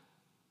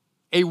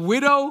a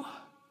widow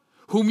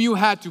whom you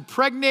had to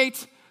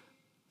pregnate,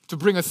 to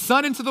bring a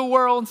son into the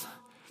world,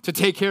 to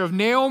take care of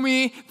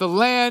Naomi, the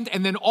land,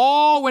 and then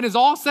when it's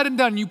all said and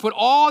done, you put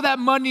all that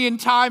money and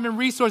time and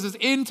resources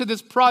into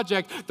this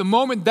project, the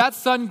moment that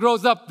son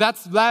grows up, that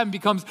land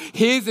becomes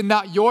his and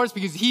not yours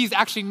because he's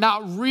actually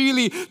not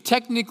really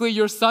technically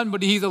your son,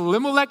 but he's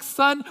Elimelech's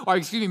son,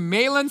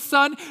 Mahlon's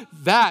son.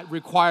 That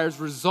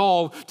requires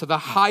resolve to the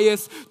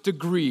highest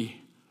degree.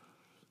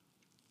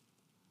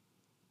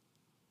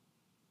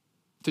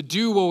 To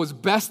do what was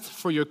best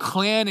for your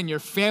clan and your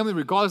family,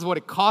 regardless of what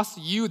it costs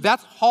you,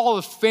 that's Hall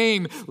of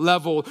Fame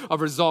level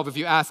of resolve, if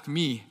you ask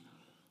me.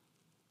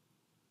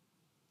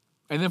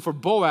 And then for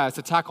Boaz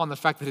to tack on the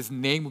fact that his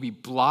name will be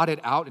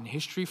blotted out in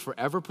history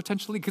forever,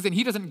 potentially, because then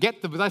he doesn't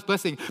get the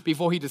blessing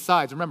before he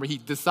decides. Remember, he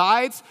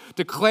decides,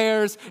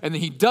 declares, and then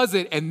he does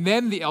it, and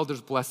then the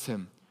elders bless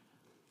him.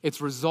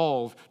 It's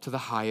resolve to the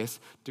highest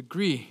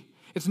degree.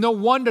 It's no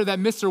wonder that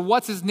Mr.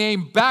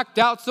 What's-his-name backed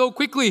out so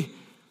quickly.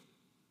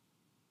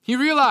 He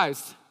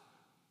realized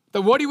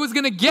that what he was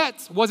going to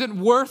get wasn't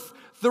worth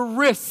the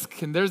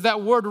risk. And there's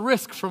that word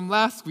risk from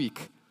last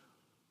week.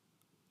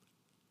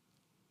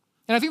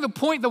 And I think the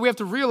point that we have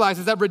to realize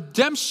is that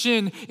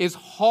redemption is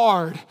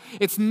hard.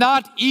 It's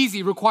not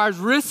easy. It requires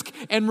risk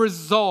and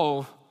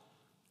resolve.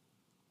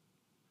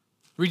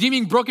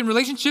 Redeeming broken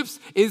relationships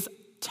is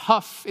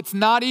tough. It's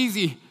not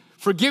easy.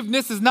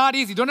 Forgiveness is not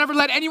easy. Don't ever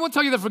let anyone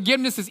tell you that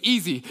forgiveness is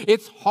easy.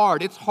 It's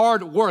hard. It's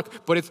hard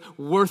work, but it's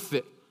worth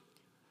it.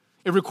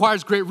 It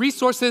requires great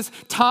resources,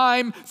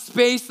 time,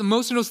 space,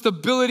 emotional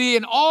stability,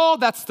 and all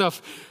that stuff.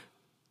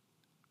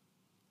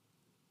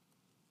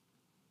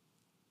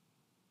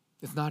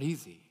 It's not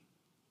easy.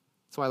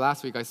 That's why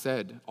last week I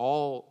said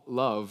all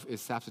love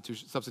is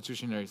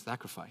substitutionary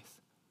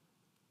sacrifice.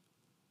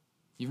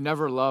 You've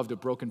never loved a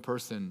broken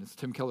person. It's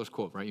Tim Keller's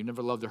quote, right? You've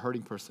never loved a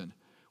hurting person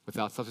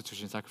without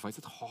substitution and sacrifice.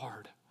 It's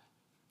hard.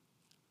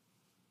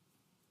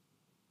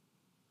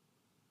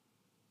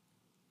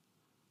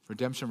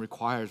 Redemption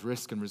requires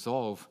risk and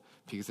resolve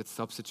because it's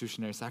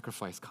substitutionary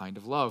sacrifice kind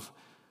of love.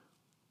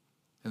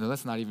 And then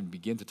let's not even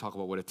begin to talk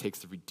about what it takes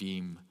to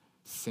redeem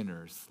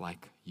sinners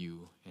like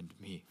you and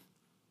me.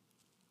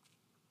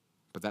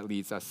 But that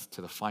leads us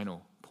to the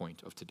final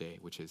point of today,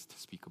 which is to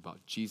speak about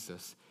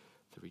Jesus,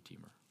 the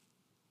Redeemer.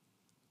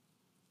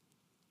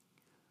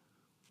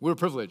 We're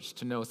privileged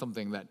to know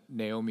something that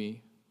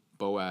Naomi,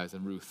 Boaz,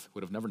 and Ruth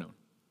would have never known,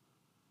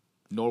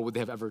 nor would they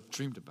have ever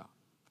dreamed about.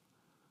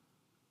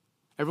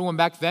 Everyone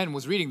back then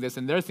was reading this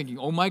and they're thinking,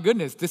 oh my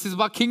goodness, this is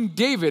about King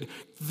David,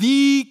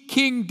 the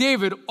King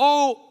David,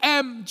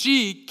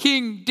 OMG,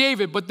 King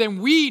David. But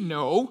then we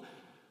know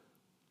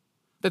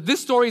that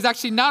this story is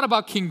actually not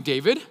about King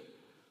David,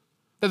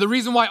 that the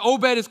reason why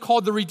Obed is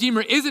called the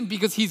Redeemer isn't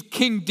because he's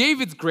King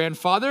David's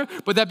grandfather,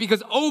 but that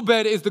because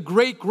Obed is the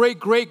great,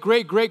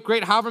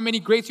 however many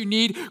greats you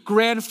need,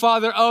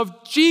 grandfather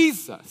of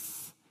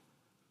Jesus.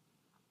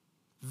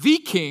 The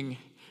King,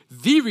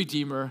 the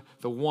Redeemer,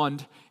 the one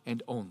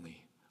and only.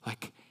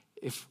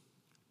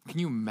 Can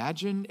you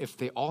imagine if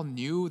they all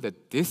knew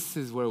that this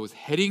is where it was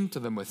heading to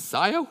the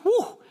Messiah?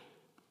 Whew.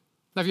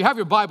 Now, if you have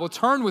your Bible,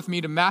 turn with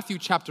me to Matthew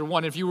chapter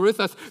 1. If you were with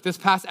us this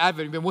past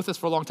Advent, you've been with us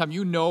for a long time,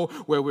 you know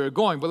where we're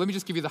going. But let me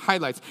just give you the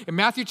highlights. In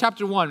Matthew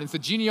chapter 1, it's the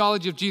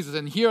genealogy of Jesus,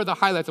 and here are the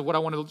highlights of what I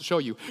want to show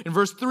you. In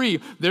verse 3,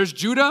 there's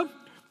Judah,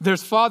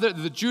 there's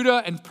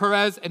Judah and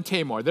Perez and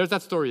Tamar. There's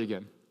that story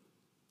again.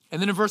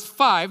 And then in verse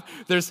 5,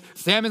 there's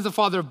Salmon's the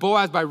father of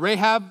Boaz by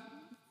Rahab.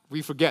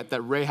 We forget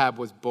that Rahab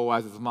was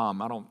Boaz's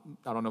mom. I don't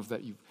know if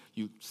that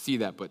you see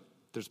that, but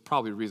there's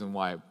probably a reason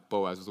why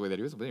Boaz was the way that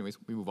he was. But anyways,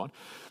 we move on.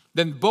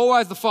 Then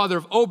Boaz, the father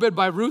of Obed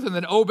by Ruth, and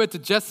then Obed to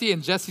Jesse,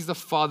 and Jesse's the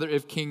father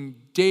of King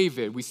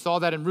David. We saw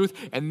that in Ruth.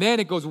 And then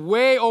it goes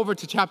way over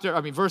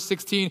to verse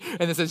 16.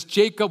 And it says,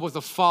 Jacob was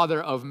the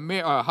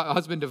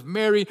husband of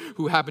Mary,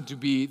 who happened to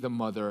be the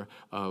mother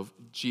of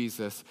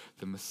Jesus,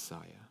 the Messiah.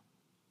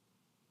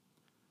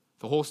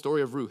 The whole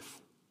story of Ruth,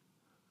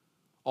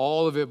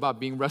 all of it about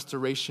being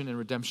restoration and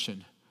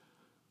redemption.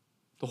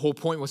 The whole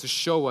point was to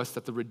show us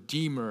that the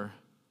Redeemer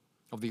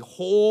of the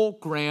whole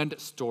grand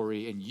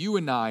story, and you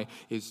and I,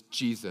 is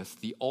Jesus,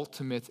 the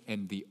ultimate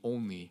and the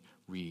only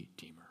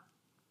Redeemer.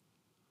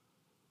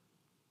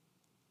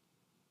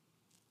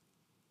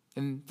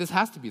 And this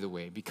has to be the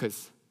way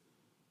because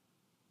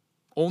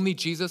only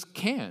Jesus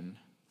can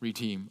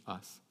redeem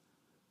us.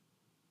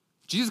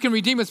 Jesus can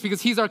redeem us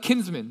because he's our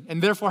kinsman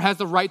and therefore has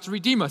the right to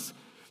redeem us.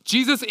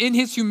 Jesus in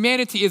his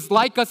humanity is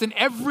like us in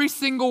every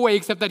single way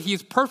except that he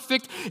is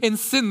perfect and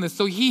sinless,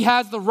 so he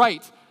has the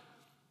right.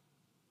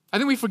 I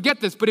think we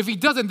forget this, but if he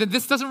doesn't, then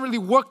this doesn't really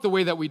work the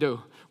way that we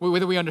do, the way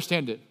that we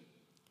understand it.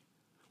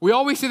 We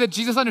always say that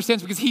Jesus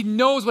understands because he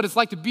knows what it's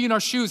like to be in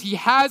our shoes. He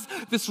has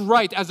this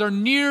right as our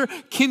near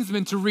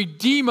kinsman to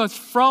redeem us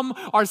from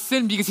our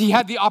sin because he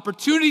had the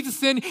opportunity to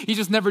sin. He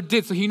just never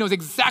did. So he knows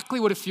exactly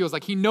what it feels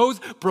like. He knows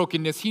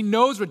brokenness. He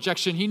knows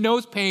rejection. He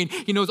knows pain.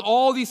 He knows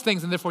all these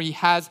things, and therefore he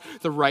has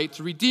the right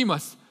to redeem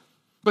us.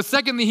 But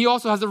secondly, he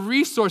also has the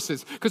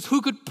resources, because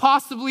who could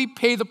possibly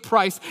pay the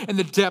price and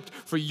the debt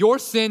for your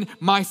sin,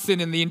 my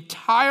sin, and the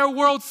entire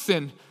world's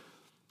sin?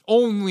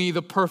 Only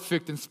the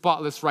perfect and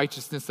spotless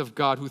righteousness of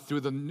God, who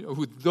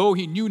though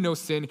he knew no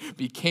sin,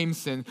 became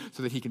sin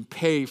so that he can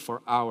pay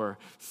for our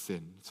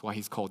sin. That's why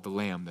he's called the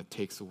Lamb that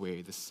takes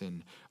away the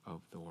sin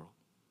of the world.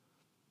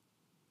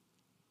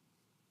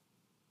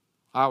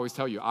 I always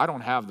tell you, I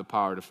don't have the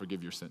power to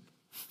forgive your sin.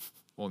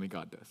 Only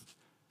God does.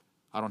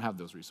 I don't have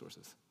those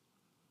resources.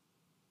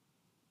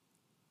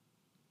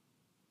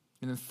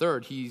 And then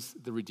third, he's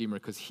the Redeemer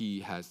because he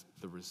has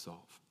the resolve.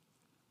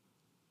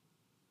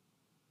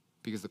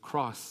 Because the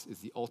cross is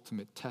the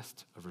ultimate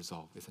test of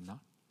resolve, is it not?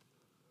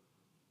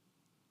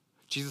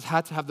 Jesus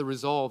had to have the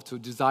resolve to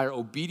desire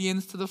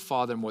obedience to the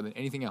Father more than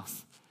anything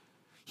else.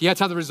 He had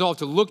to have the resolve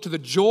to look to the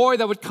joy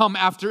that would come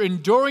after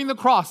enduring the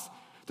cross.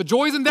 The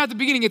joy isn't there at the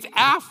beginning, it's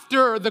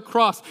after the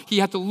cross. He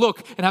had to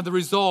look and have the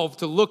resolve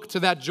to look to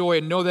that joy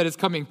and know that it's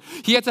coming.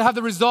 He had to have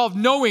the resolve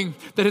knowing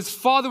that his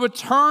Father would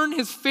turn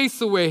his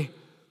face away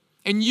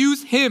and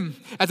use him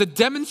as a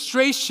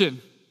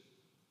demonstration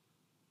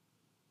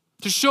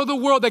to show the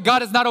world that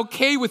God is not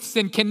okay with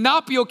sin,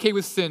 cannot be okay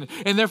with sin,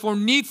 and therefore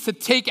needs to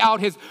take out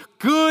his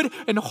good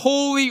and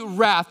holy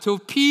wrath to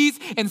appease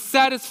and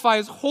satisfy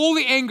his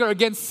holy anger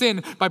against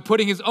sin by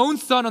putting his own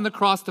Son on the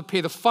cross to pay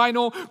the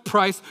final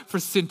price for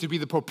sin, to be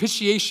the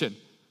propitiation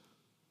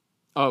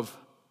of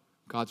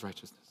God's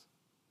righteousness.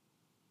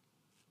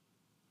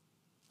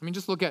 I mean,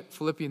 just look at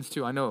Philippians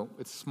 2. I know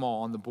it's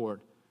small on the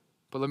board,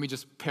 but let me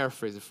just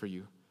paraphrase it for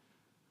you.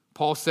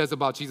 Paul says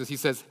about Jesus, he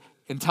says,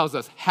 and tells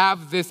us,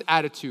 have this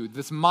attitude,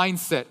 this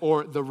mindset,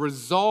 or the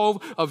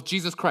resolve of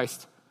Jesus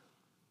Christ.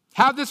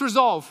 Have this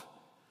resolve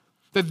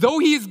that though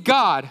he is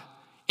God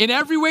in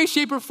every way,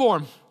 shape, or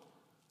form,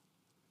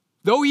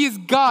 though he is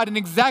God and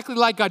exactly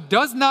like God,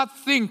 does not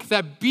think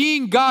that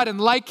being God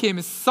and like him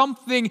is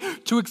something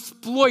to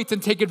exploit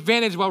and take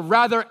advantage of, but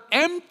rather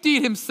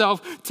emptied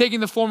himself,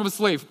 taking the form of a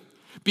slave.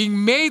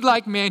 Being made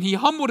like man, he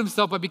humbled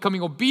himself by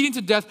becoming obedient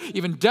to death,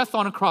 even death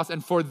on a cross.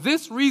 And for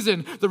this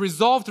reason, the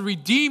resolve to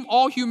redeem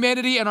all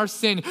humanity and our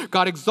sin,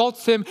 God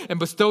exalts him and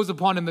bestows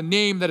upon him the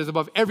name that is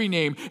above every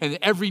name, and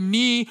every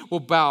knee will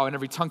bow and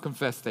every tongue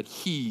confess that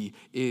he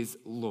is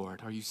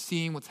Lord. Are you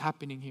seeing what's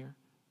happening here?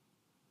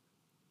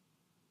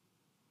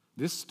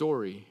 This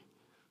story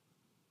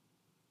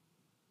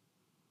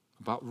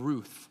about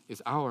Ruth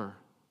is our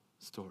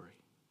story.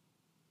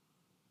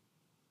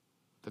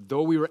 That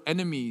though we were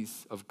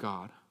enemies of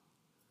God,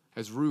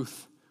 as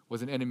Ruth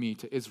was an enemy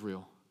to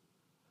Israel,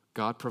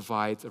 God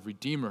provides a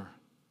redeemer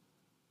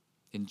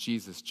in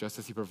Jesus, just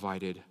as he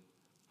provided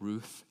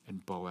Ruth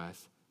and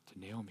Boaz to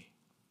Naomi.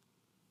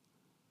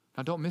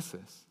 Now don't miss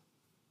this.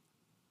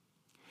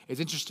 It's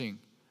interesting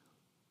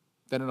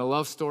that in a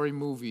love story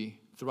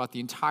movie, throughout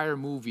the entire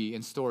movie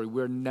and story,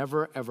 we're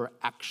never ever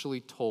actually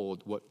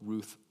told what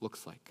Ruth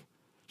looks like.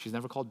 She's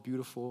never called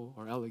beautiful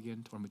or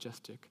elegant or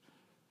majestic.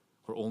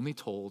 We're only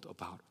told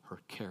about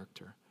her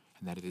character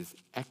and that it is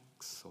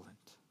excellent.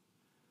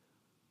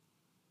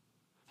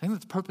 I think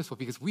that's purposeful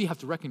because we have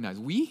to recognize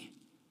we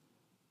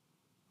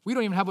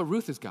don't even have what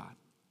Ruth is, God.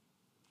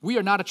 We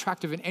are not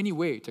attractive in any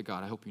way to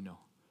God, I hope you know.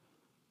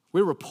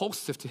 We're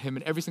repulsive to him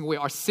in every single way.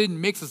 Our sin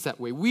makes us that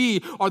way.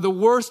 We are the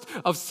worst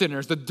of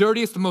sinners, the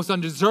dirtiest, the most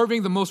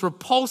undeserving, the most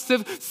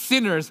repulsive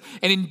sinners.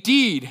 And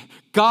indeed,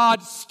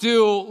 God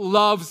still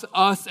loves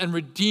us and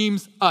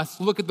redeems us.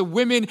 Look at the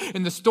women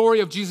in the story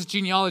of Jesus'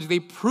 genealogy. They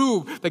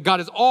prove that God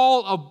is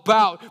all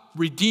about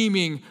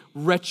redeeming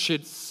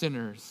wretched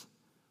sinners.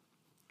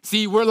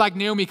 See, we're like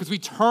Naomi because we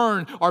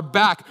turn our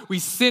back. We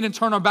sin and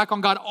turn our back on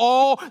God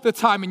all the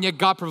time, and yet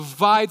God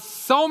provides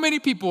so many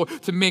people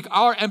to make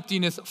our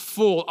emptiness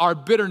full, our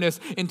bitterness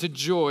into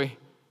joy.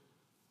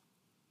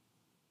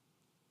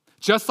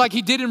 Just like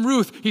he did in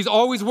Ruth, he's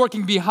always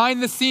working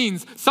behind the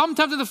scenes,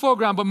 sometimes in the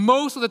foreground, but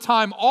most of the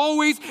time,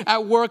 always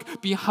at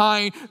work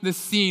behind the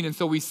scene. And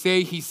so we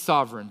say he's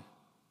sovereign.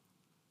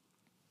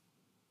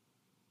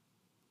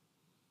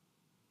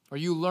 Are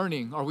we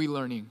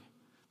learning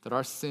that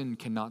our sin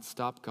cannot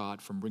stop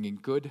God from bringing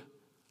good?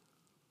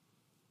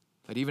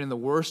 That even in the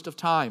worst of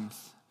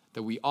times,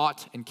 that we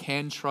ought and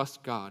can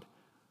trust God.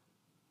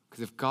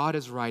 Because if God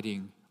is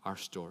writing our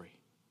story,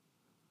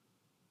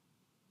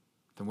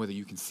 then whether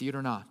you can see it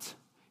or not,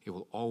 it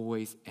will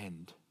always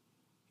end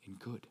in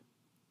good,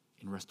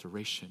 in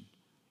restoration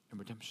and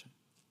redemption.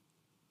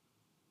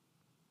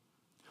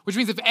 Which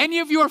means if any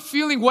of you are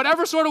feeling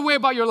whatever sort of way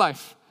about your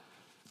life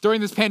during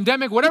this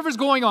pandemic, whatever's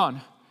going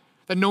on,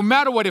 that no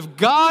matter what, if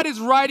God is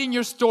writing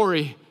your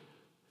story,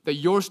 that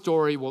your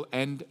story will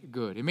end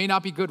good. It may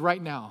not be good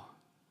right now,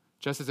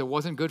 just as it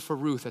wasn't good for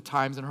Ruth at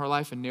times in her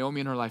life and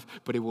Naomi in her life,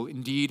 but it will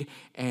indeed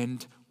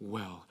end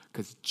well,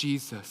 because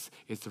Jesus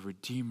is the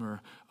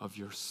Redeemer of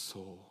your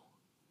soul.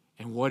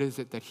 And what is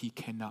it that he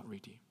cannot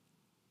redeem?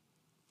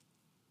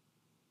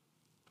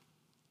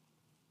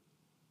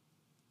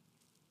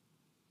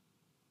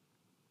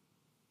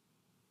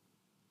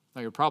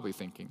 Now you're probably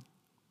thinking,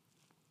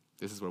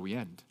 this is where we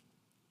end.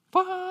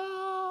 But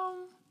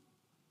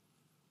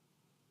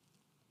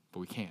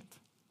we can't.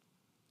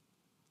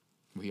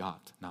 We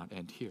ought not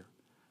end here.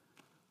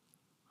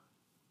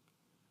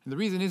 And the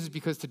reason is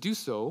because to do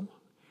so,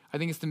 I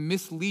think, is to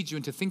mislead you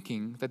into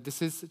thinking that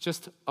this is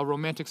just a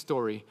romantic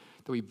story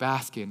that we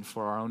bask in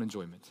for our own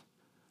enjoyment.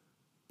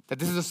 That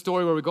this is a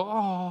story where we go,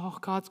 oh,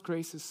 God's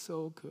grace is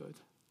so good.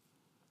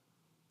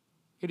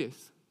 It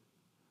is.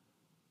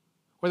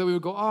 Whether we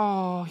would go,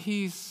 oh,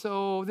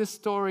 this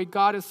story,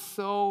 God is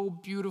so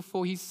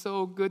beautiful. He's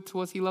so good to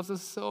us. He loves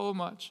us so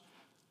much.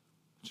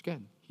 Which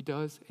again, he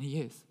does and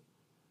he is.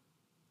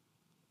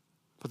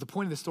 But the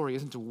point of the story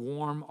isn't to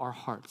warm our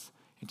hearts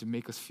and to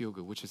make us feel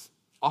good, which is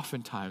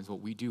oftentimes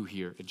what we do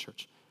here in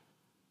church.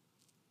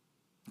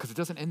 Because it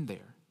doesn't end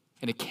there,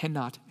 and it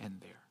cannot end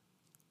there.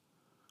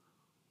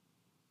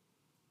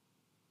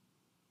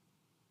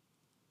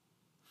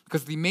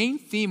 Because the main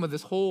theme of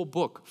this whole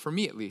book, for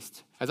me at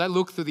least, as I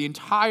look through the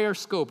entire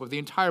scope of the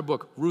entire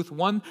book, Ruth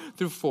 1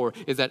 through 4,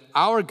 is that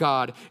our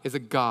God is a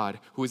God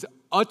who is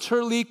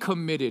utterly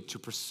committed to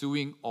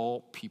pursuing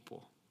all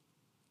people.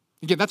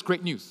 Again, that's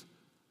great news.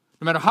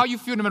 No matter how you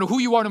feel, no matter who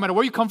you are, no matter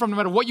where you come from, no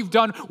matter what you've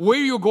done, where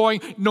you're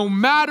going, no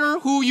matter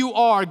who you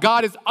are,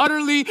 God is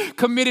utterly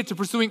committed to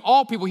pursuing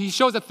all people. He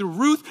shows that through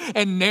Ruth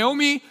and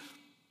Naomi,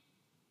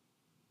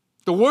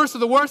 the worst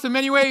of the worst in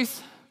many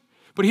ways,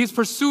 but he's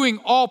pursuing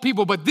all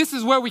people. But this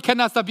is where we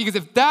cannot stop, because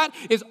if that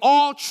is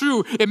all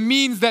true, it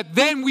means that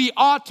then we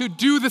ought to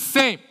do the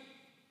same.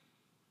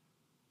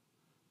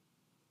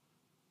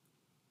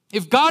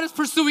 If God is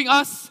pursuing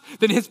us,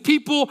 then his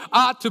people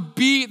ought to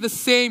be the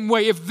same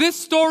way. If this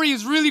story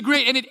is really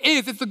great, and it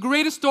is, it's the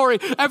greatest story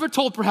ever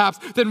told perhaps,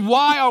 then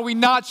why are we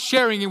not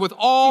sharing it with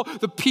all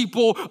the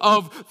people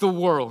of the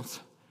world?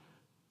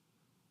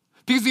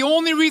 Because the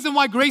only reason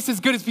why grace is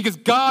good is because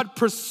God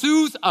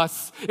pursues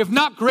us. If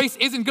not, grace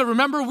isn't good.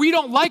 Remember, we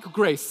don't like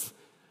grace.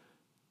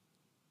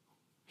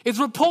 It's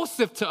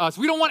repulsive to us.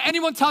 We don't want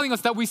anyone telling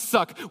us that we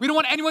suck. We don't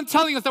want anyone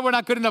telling us that we're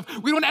not good enough.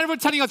 We don't want anyone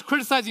telling us,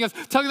 criticizing us,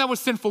 telling us that we're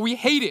sinful. We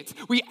hate it.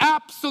 We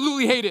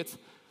absolutely hate it.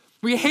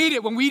 We hate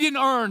it when we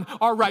didn't earn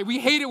our right. We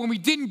hate it when we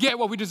didn't get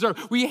what we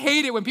deserve. We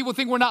hate it when people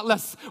think we're not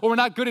less or we're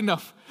not good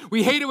enough.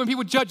 We hate it when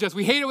people judge us.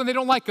 We hate it when they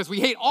don't like us. We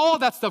hate all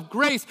that stuff.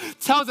 Grace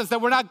tells us that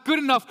we're not good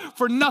enough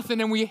for nothing,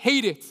 and we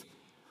hate it.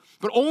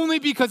 But only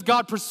because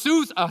God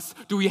pursues us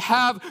do we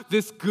have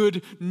this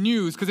good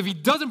news. Because if he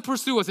doesn't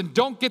pursue us, and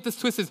don't get this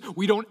twisted,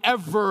 we don't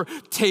ever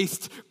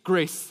taste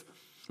grace.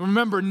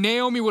 Remember,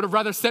 Naomi would have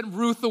rather sent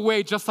Ruth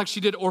away just like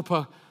she did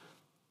Orpah.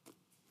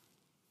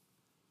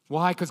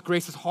 Why? Because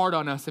grace is hard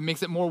on us. It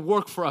makes it more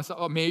work for us.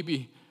 Oh,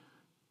 maybe.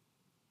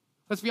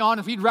 Let's be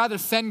honest, we'd rather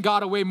send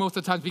God away most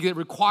of the times because it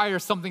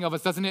requires something of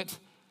us, doesn't it?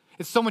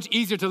 It's so much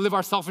easier to live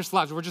our selfish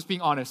lives. We're just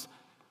being honest.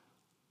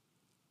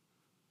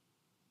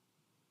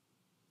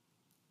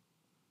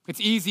 It's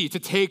easy to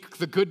take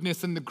the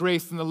goodness and the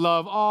grace and the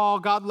love. Oh,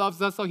 God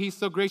loves us. Oh, he's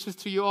so gracious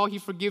to you. Oh, he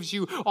forgives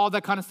you. All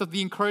that kind of stuff,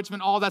 the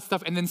encouragement, all that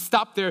stuff, and then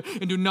stop there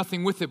and do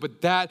nothing with it.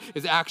 But that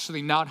is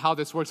actually not how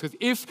this works. Because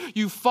if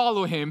you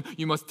follow him,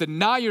 you must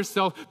deny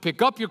yourself,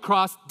 pick up your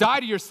cross, die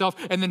to yourself,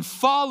 and then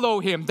follow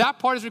him. That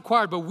part is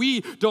required, but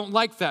we don't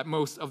like that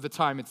most of the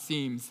time, it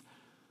seems.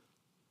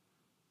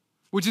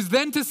 Which is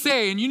then to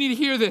say, and you need to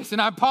hear this,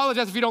 and I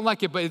apologize if you don't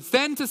like it, but it's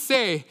then to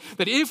say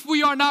that if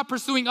we are not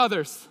pursuing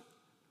others,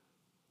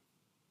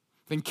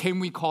 then can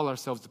we call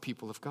ourselves the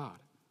people of God?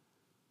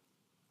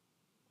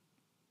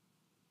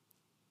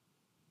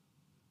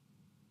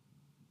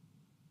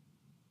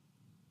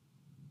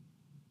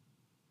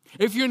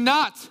 If you're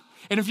not,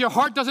 and if your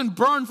heart doesn't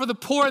burn for the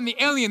poor and the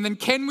alien, then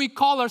can we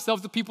call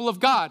ourselves the people of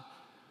God?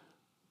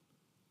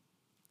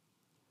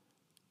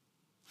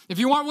 If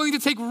you aren't willing to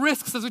take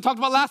risks, as we talked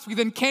about last week,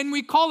 then can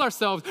we call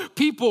ourselves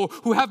people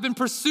who have been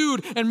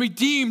pursued and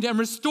redeemed and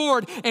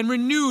restored and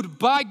renewed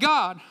by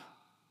God?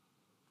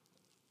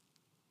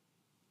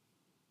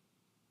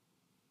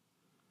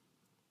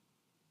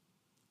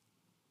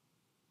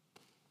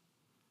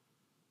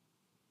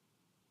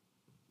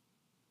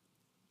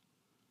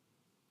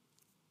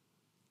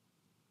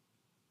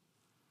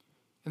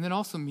 And that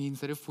also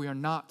means that if we are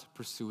not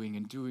pursuing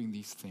and doing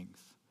these things,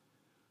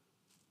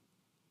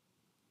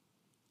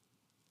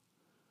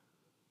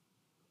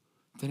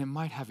 then it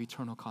might have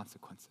eternal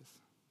consequences.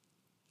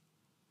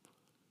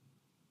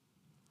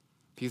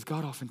 Because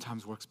God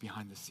oftentimes works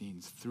behind the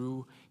scenes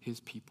through his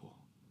people.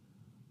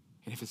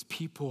 And if his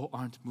people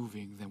aren't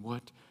moving, then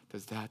what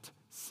does that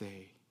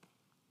say?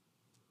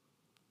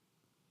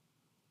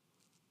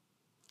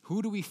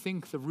 Who do we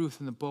think the Ruth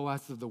and the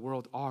Boazes of the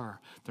world are?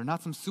 They're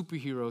not some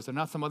superheroes. They're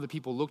not some other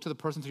people. Look to the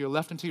person to your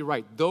left and to your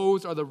right.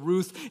 Those are the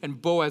Ruth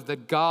and Boaz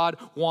that God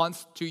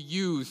wants to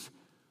use.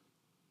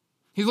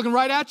 He's looking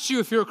right at you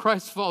if you're a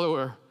Christ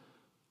follower.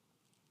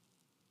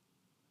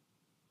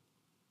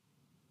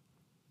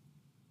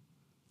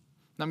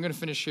 Now I'm going to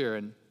finish here,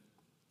 and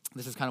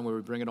this is kind of where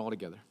we bring it all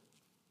together.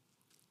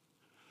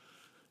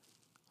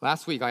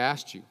 Last week I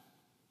asked you,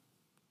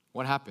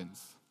 what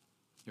happens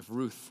if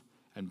Ruth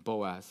and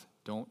Boaz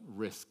don't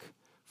risk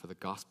for the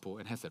gospel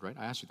in Hesed, right?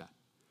 I asked you that.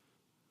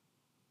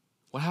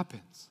 What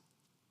happens?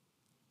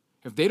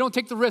 If they don't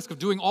take the risk of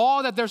doing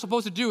all that they're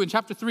supposed to do in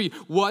chapter 3,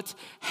 what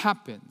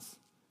happens?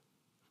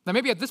 Now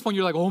maybe at this point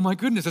you're like, oh my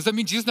goodness, does that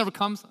mean Jesus never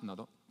comes?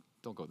 No,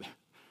 don't go there.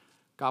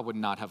 God would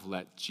not have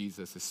let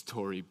Jesus'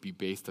 story be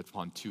based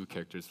upon two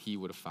characters. He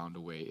would have found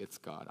a way. It's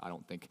God. I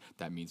don't think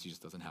that means Jesus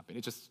doesn't happen.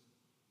 It just,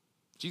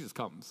 Jesus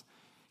comes,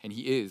 and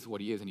he is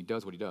what he is, and he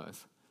does what he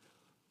does.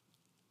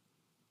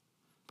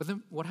 But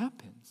then what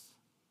happens?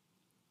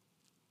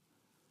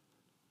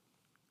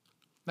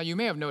 Now you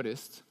may have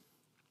noticed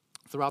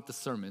throughout the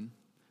sermon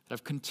that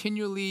I've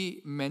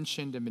continually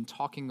mentioned and been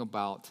talking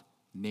about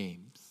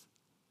names,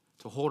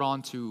 to hold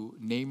on to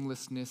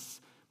namelessness,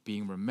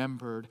 being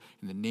remembered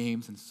in the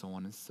names and so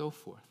on and so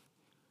forth.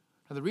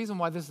 Now the reason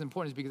why this is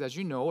important is because, as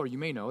you know, or you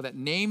may know, that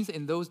names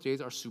in those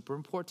days are super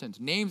important.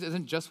 Names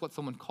isn't just what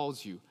someone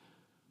calls you.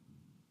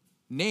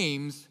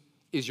 Names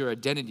is your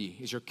identity,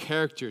 is your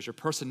character, is your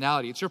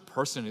personality. It's your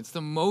person. It's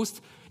the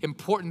most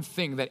important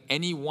thing that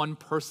any one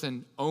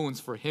person owns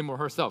for him or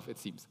herself, it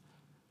seems.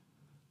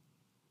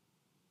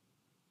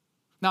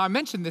 Now I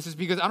mention this is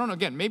because, I don't know,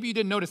 again, maybe you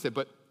didn't notice it,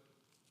 but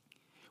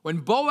when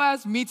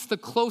Boaz meets the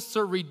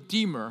closer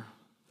redeemer,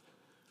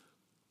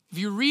 if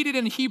you read it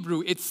in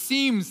Hebrew, it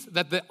seems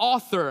that the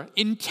author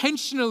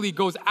intentionally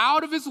goes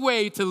out of his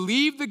way to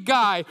leave the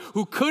guy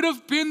who could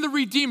have been the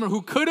redeemer,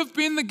 who could have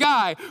been the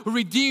guy who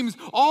redeems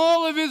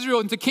all of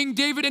Israel into King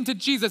David and to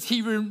Jesus.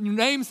 He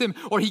renames him,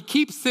 or he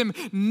keeps him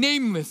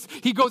nameless.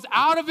 He goes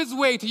out of his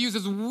way to use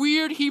this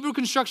weird Hebrew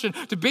construction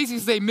to basically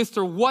say,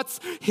 Mr. What's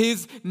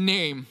his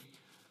name?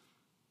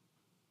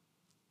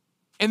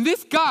 And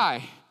this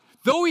guy,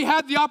 though he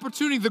had the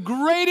opportunity, the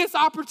greatest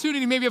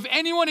opportunity maybe of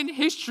anyone in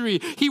history,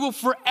 he will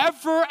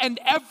forever and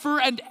ever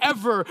and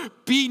ever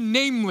be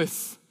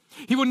nameless.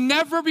 He will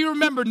never be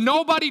remembered.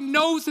 Nobody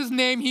knows his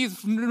name.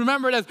 He's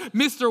remembered as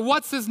Mr.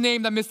 What's his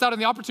name that missed out on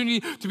the opportunity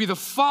to be the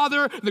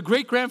father, the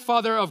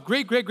great-grandfather of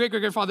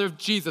great-great-great-great-grandfather of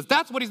Jesus.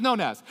 That's what he's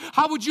known as.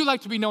 How would you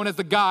like to be known as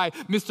the guy,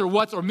 Mr.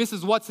 What's or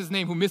Mrs. What's his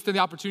name, who missed the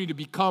opportunity to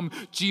become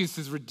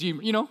Jesus'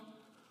 redeemer, you know?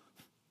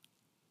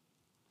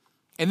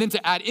 And then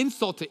to add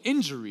insult to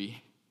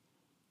injury,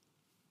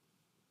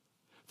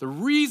 the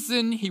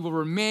reason he will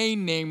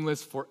remain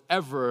nameless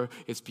forever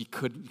is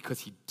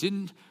because he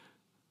didn't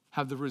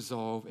have the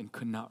resolve and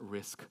could not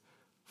risk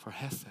for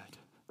Hesed.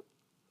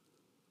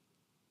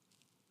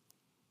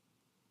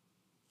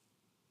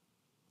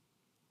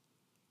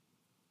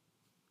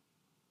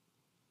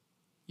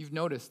 You've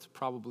noticed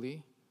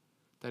probably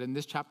that in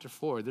this chapter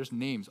 4, there's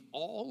names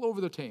all over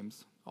the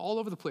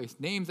place,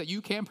 names that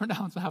you can't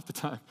pronounce half the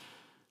time.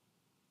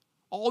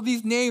 All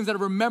these names that are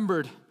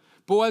remembered.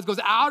 Boaz goes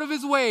out of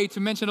his way to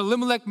mention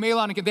Elimelech,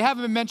 Mahlon, and they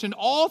haven't been mentioned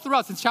all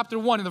throughout since chapter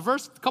 1. In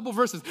the couple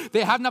verses,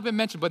 they have not been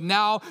mentioned, but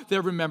now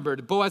they're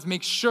remembered. Boaz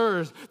makes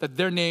sure that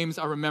their names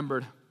are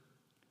remembered.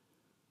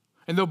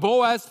 And though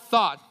Boaz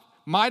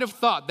might have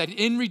thought that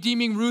in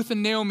redeeming Ruth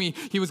and Naomi,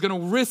 he was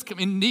going to risk,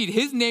 indeed,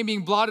 his name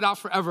being blotted out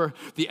forever,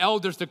 the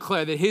elders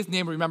declare that his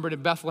name remembered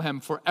in Bethlehem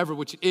forever,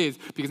 which it is,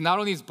 because not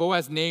only is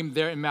Boaz named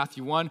there in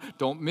Matthew 1,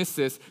 don't miss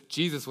this,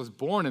 Jesus was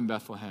born in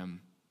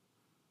Bethlehem.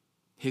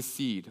 His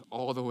seed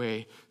all the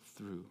way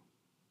through.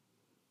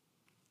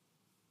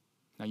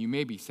 Now you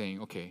may be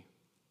saying, okay,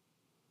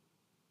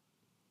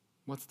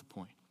 what's the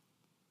point?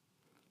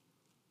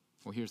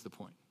 Well, here's the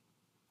point.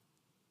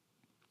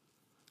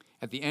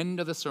 At the end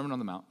of the Sermon on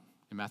the Mount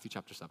in Matthew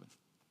chapter 7,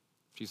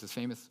 Jesus'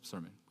 famous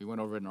sermon, we went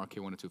over it in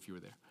RK102 if you were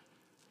there.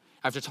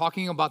 After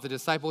talking about the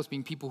disciples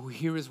being people who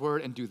hear his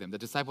word and do them, the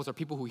disciples are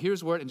people who hear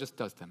his word and just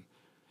does them.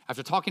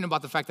 After talking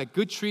about the fact that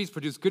good trees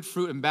produce good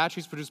fruit and bad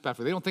trees produce bad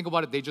fruit, they don't think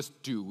about it, they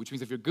just do, which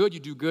means if you're good,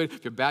 you do good.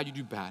 If you're bad, you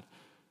do bad.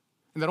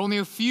 And that only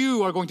a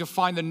few are going to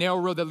find the narrow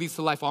road that leads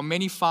to life, while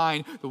many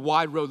find the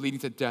wide road leading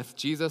to death.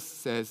 Jesus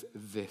says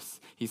this.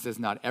 He says,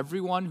 not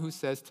everyone who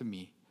says to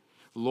me,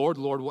 Lord,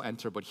 Lord, will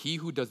enter, but he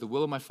who does the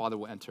will of my Father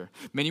will enter.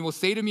 Many will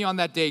say to me on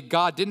that day,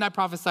 God, didn't I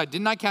prophesy?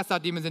 Didn't I cast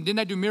out demons? And didn't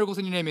I do miracles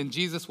in your name? And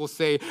Jesus will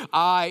say,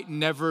 I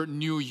never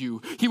knew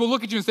you. He will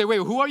look at you and say, wait,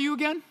 who are you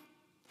again?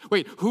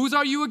 Wait, whose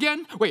are you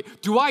again?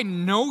 Wait, do I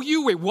know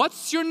you? Wait,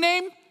 what's your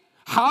name?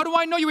 How do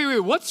I know you? Wait,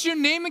 what's your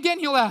name again?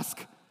 He'll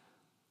ask.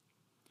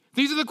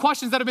 These are the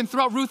questions that have been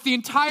throughout Ruth the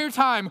entire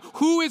time.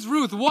 Who is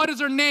Ruth? What is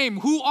her name?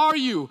 Who are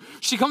you?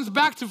 She comes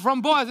back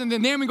from Boaz, and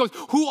then Naomi goes,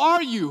 who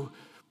are you?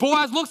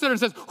 Boaz looks at her and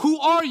says, who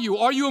are you?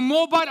 Are you a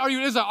Moabite? Are you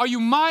an Israelite? Are you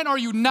mine or are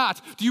you not?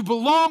 Do you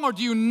belong or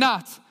do you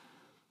not?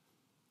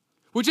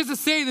 Which is to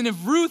say that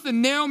if Ruth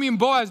and Naomi and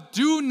Boaz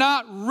do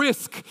not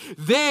risk,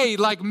 they,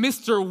 like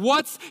Mr.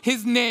 What's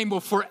his name, will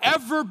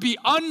forever be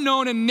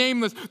unknown and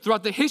nameless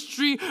throughout the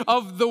history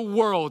of the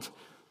world.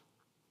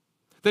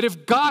 That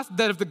if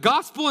the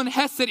gospel and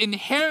Hesed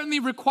inherently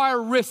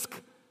require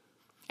risk,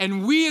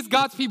 and we as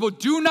God's people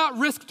do not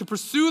risk to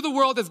pursue the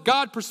world as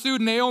God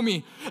pursued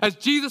Naomi, as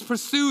Jesus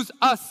pursues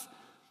us,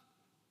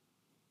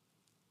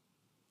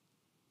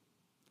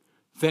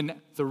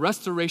 then the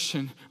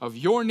restoration of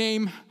your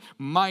name,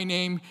 my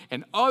name,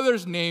 and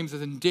others' names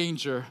is in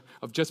danger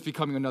of just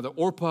becoming another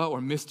Orpah or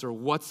Mr.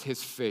 What's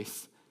his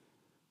face,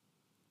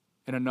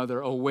 and another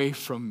away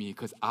from me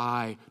because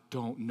I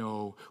don't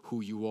know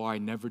who you are. I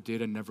never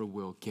did and never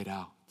will. Get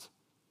out.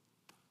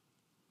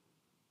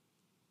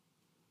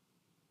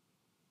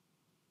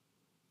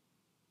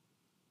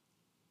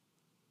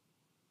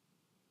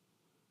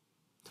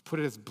 To put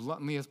it as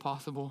bluntly as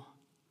possible,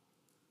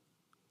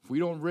 if we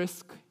don't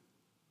risk,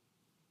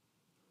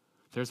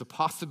 there's a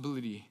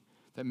possibility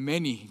that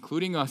many,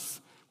 including us,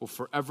 will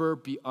forever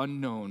be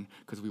unknown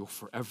because we will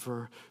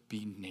forever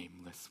be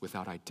nameless,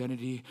 without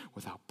identity,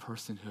 without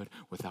personhood,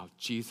 without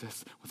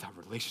Jesus, without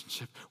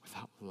relationship,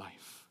 without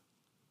life.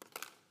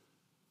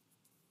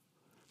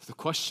 So the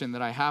question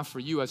that I have for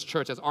you as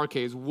church, as RK,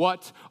 is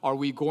what are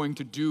we going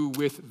to do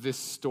with this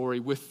story,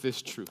 with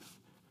this truth?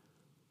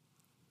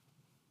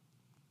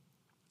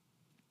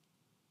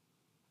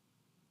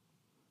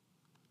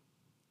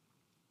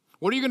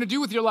 What are you going to do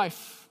with your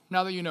life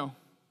now that you know?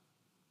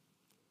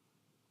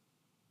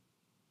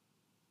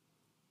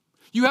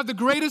 You have the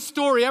greatest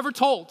story ever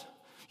told.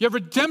 You have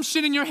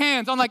redemption in your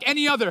hands unlike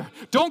any other.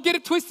 Don't get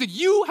it twisted.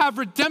 You have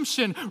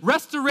redemption,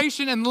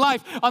 restoration, and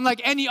life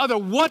unlike any other.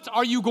 What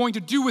are you going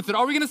to do with it?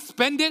 Are we going to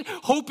spend it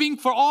hoping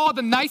for all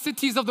the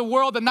niceties of the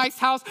world, the nice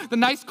house, the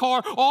nice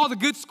car, all the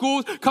good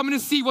schools, coming to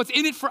see what's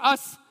in it for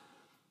us?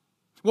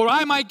 Where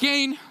I might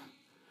gain,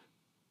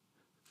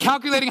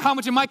 calculating how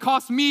much it might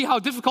cost me, how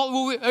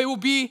difficult it will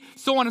be,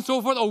 so on and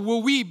so forth? Or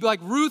will we,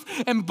 like Ruth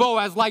and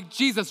Boaz, like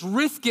Jesus,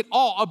 risk it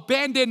all,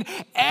 abandon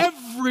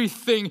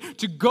everything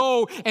to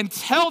go and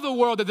tell the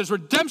world that there's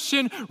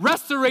redemption,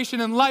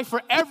 restoration, and life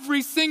for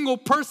every single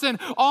person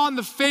on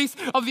the face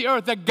of the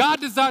earth, that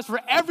God desires for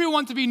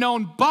everyone to be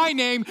known by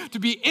name, to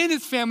be in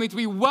his family, to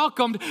be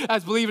welcomed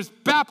as believers,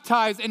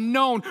 baptized and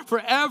known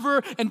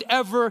forever and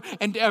ever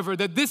and ever,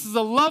 that this is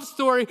a love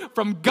story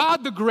from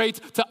God the Great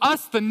to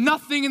us, the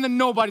nothing and the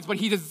nobody, but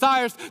he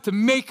desires to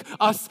make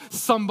us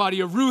somebody,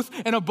 a Ruth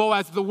and a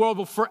Boaz that the world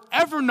will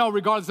forever know,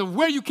 regardless of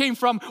where you came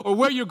from or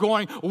where you're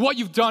going or what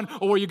you've done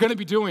or what you're going to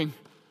be doing.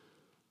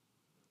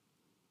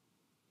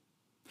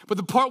 But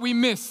the part we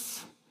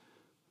miss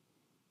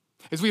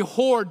is we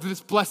hoard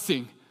this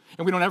blessing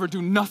and we don't ever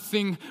do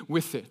nothing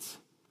with it.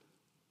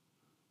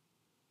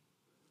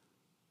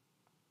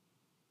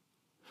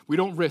 We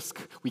don't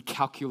risk, we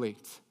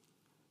calculate.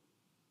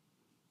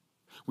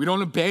 We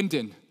don't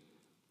abandon,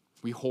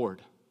 we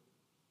hoard.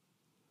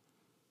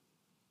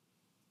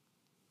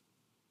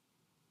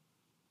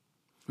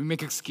 We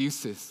make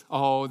excuses.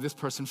 Oh, this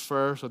person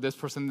first, or this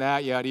person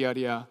that, yada, yada,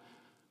 yada.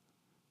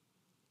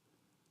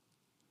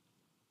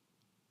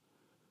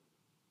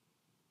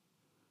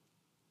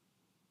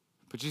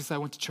 But Jesus, I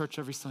went to church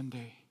every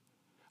Sunday.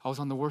 I was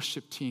on the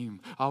worship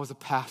team. I was a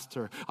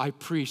pastor. I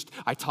preached.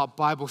 I taught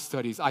Bible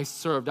studies. I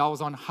served. I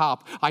was on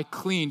HOP. I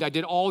cleaned. I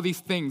did all these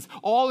things,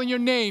 all in your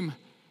name.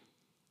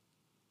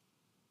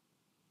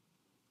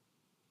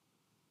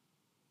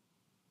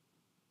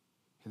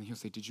 And then he'll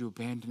say, did you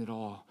abandon it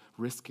all,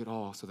 risk it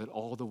all, so that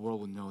all the world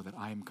will know that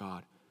I am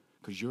God?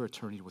 Because your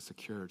eternity was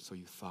secured, so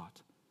you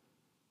thought.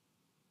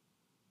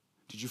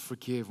 Did you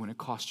forgive when it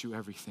cost you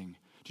everything?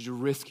 Did you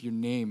risk your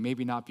name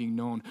maybe not being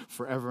known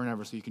forever and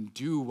ever so you can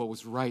do what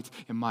was right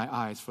in my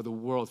eyes for the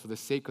world, for the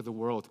sake of the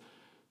world?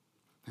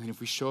 And then if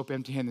we show up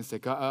empty-handed and say,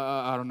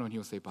 I don't know, and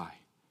he'll say, bye.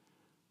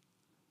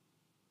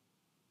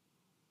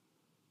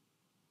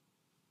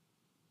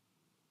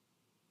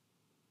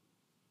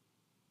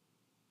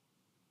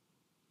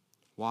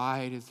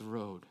 Wide is the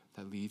road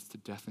that leads to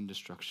death and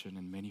destruction,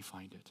 and many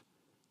find it.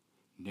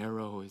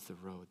 Narrow is the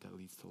road that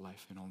leads to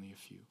life, and only a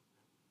few.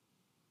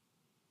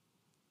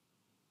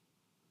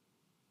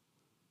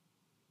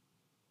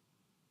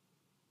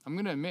 I'm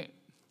going to admit,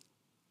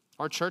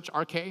 our church,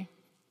 RK,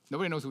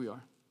 nobody knows who we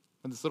are.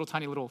 We're this little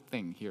tiny little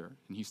thing here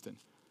in Houston.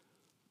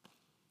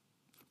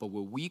 But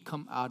will we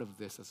come out of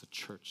this as a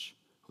church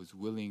who's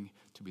willing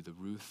to be the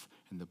Ruth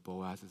and the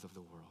Boazes of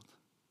the world?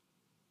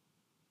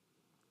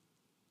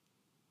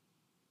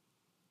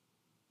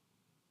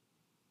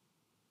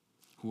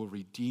 Who will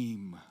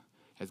redeem,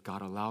 as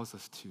God allows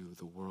us to,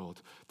 the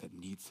world that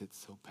needs it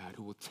so bad,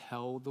 who will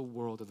tell the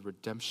world of the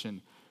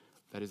redemption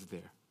that is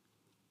there.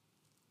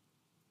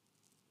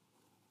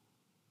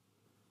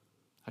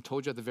 I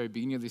told you at the very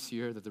beginning of this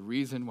year that the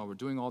reason why we're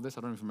doing all this,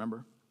 I don't even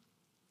remember.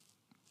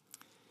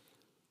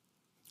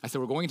 I said,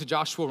 we're going into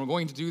Joshua, we're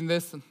going to do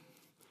this,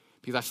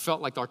 because I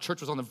felt like our church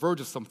was on the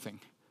verge of something.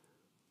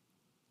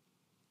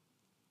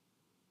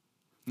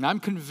 And I'm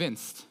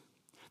convinced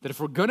that if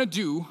we're going to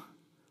do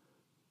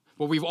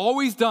what we've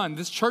always done,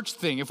 this church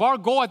thing, if our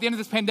goal at the end of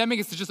this pandemic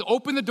is to just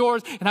open the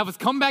doors and have us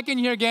come back in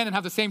here again and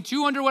have the same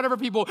 200 whatever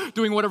people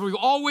doing whatever we've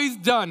always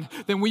done,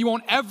 then we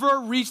won't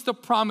ever reach the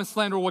promised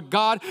land or what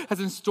God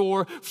has in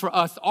store for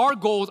us. Our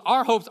goals,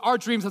 our hopes, our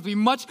dreams have to be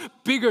much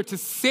bigger to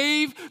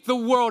save the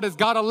world as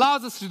God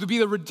allows us to be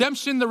the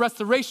redemption, the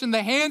restoration,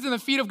 the hands and the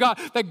feet of God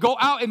that go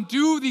out and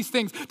do these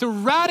things to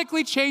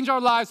radically change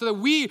our lives so that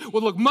we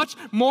will look much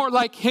more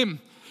like Him.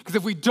 Because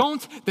if we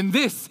don't, then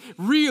this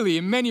really,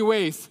 in many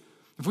ways,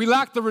 if we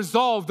lack the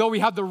resolve, though we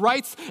have the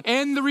rights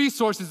and the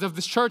resources of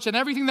this church and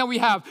everything that we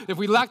have, if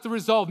we lack the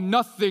resolve,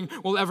 nothing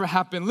will ever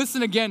happen.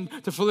 Listen again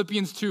to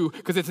Philippians 2,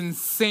 because it's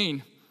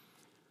insane.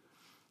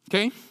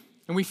 Okay?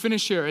 And we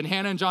finish here, and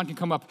Hannah and John can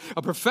come up.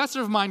 A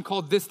professor of mine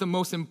called this the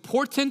most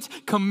important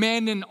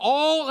command in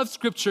all of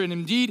Scripture, and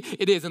indeed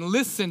it is. And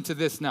listen to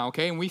this now,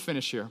 okay? And we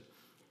finish here.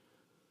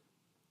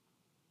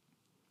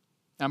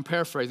 I'm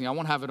paraphrasing. I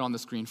won't have it on the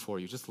screen for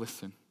you. Just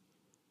listen.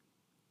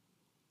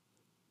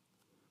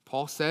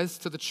 Paul says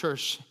to the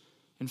church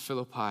in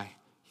Philippi,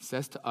 he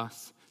says to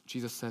us,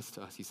 Jesus says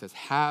to us, he says,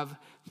 have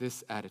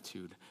this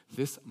attitude,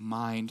 this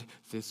mind,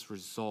 this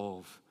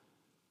resolve.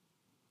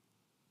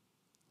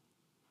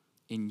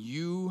 In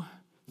you,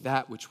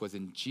 that which was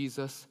in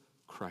Jesus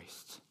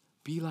Christ.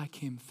 Be like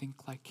Him,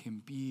 think like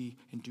Him, be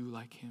and do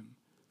like Him.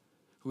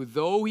 Who,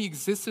 though He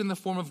existed in the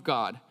form of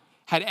God,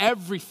 had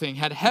everything,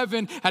 had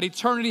heaven, had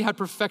eternity, had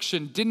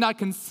perfection, did not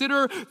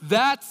consider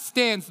that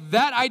stance,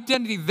 that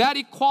identity, that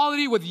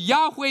equality with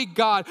Yahweh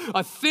God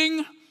a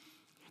thing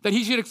that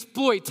He should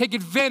exploit, take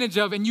advantage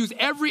of, and use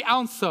every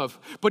ounce of.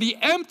 But He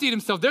emptied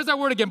Himself, there's that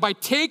word again, by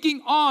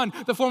taking on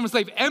the form of a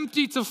slave,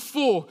 empty to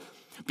full,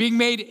 being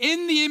made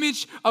in the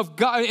image of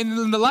God,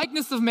 in the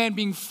likeness of man,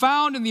 being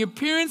found in the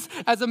appearance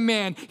as a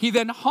man. He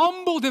then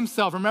humbled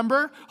Himself.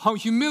 Remember how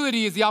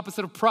humility is the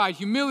opposite of pride.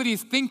 Humility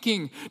is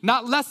thinking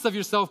not less of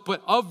yourself,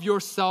 but of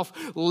yourself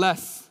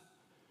less.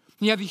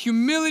 He had the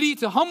humility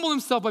to humble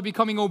Himself by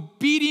becoming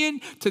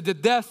obedient to the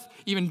death,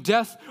 even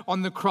death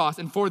on the cross.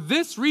 And for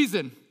this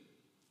reason,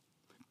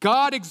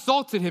 God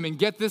exalted Him, and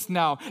get this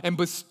now, and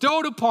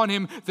bestowed upon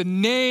Him the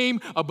name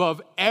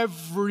above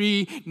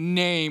every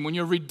name. When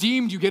you're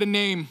redeemed, you get a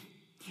name,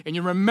 and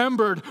you're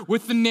remembered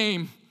with the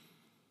name,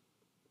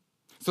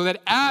 so that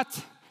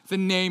at the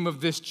name of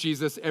this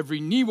Jesus,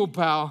 every knee will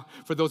bow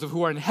for those of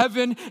who are in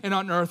heaven and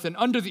on earth and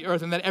under the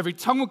earth, and that every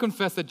tongue will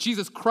confess that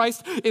Jesus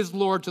Christ is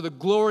Lord to the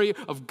glory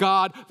of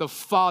God the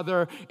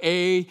Father.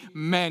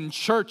 Amen.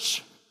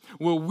 Church,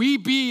 will we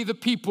be the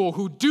people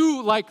who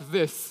do like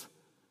this?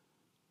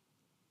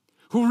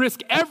 Who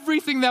risk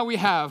everything that we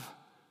have,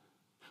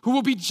 who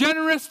will be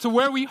generous to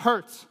where we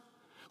hurt,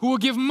 who will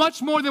give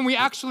much more than we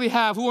actually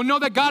have, who will know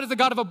that God is a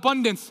God of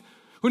abundance,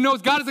 who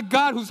knows God is a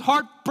God whose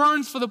heart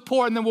burns for the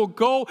poor, and then we'll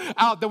go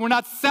out, that we're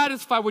not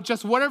satisfied with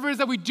just whatever it is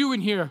that we do in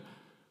here,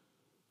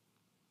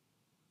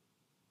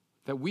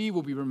 that we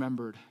will be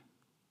remembered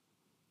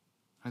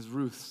as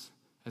Ruths,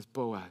 as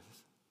Boaz.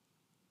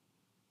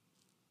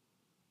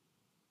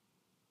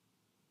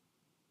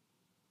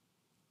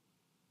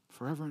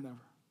 Forever and ever.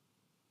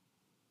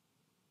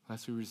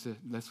 Lest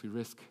we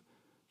risk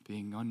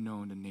being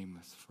unknown and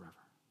nameless forever.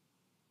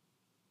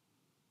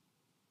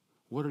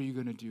 What are you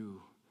going to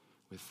do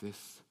with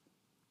this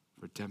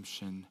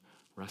redemption,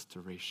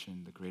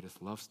 restoration, the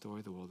greatest love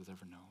story the world has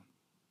ever known?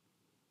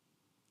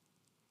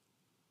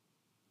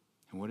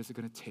 And what is it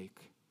going to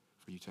take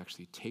for you to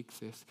actually take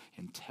this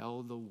and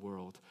tell the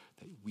world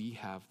that we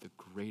have the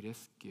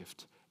greatest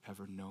gift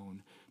ever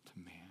known to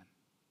man?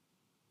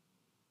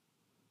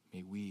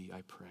 May we,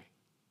 I pray,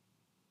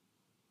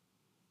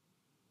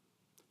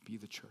 be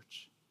the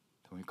church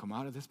that when we come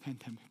out of this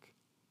pandemic,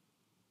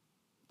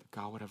 that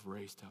God would have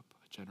raised up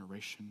a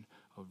generation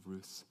of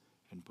Ruths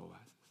and Boazes.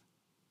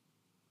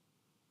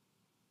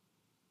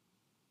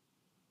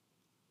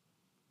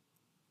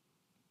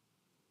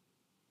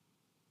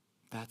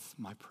 That's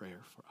my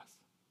prayer for us.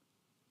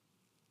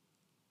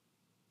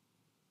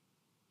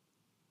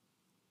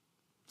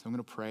 So I'm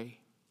going to pray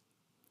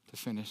to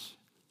finish,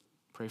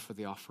 pray for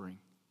the offering,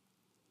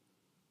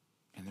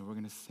 and then we're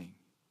going to sing.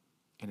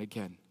 And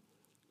again,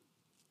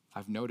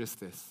 I've noticed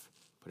this,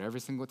 but every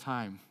single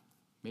time,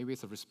 maybe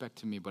it's a respect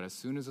to me, but as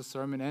soon as the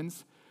sermon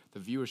ends, the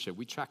viewership,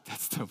 we track that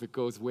stuff. It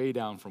goes way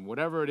down from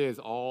whatever it is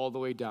all the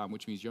way down,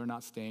 which means you're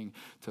not staying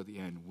till the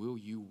end. Will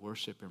you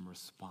worship and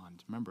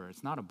respond? Remember,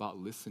 it's not about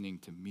listening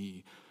to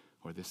me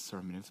or this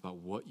sermon. It's about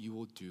what you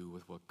will do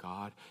with what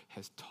God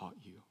has taught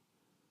you.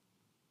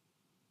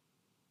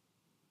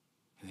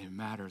 And it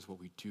matters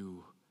what we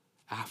do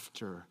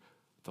after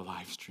the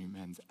live stream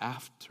ends,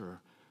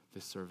 after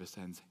the service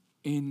ends,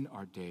 in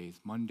our days,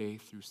 Monday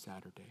through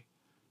Saturday.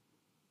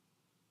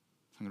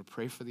 I'm going to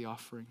pray for the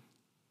offering.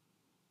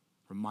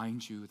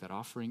 remind you that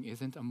offering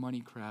isn't a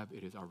money grab.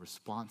 It is our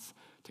response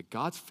to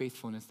God's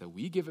faithfulness, that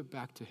we give it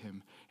back to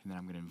him. And then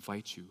I'm going to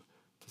invite you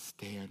to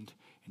stand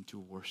and to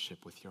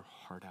worship with your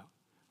heart out.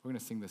 We're going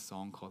to sing this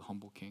song called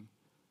Humble King.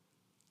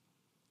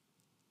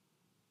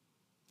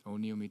 Oh,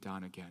 kneel me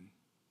down again.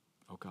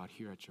 Oh, God,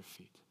 here at your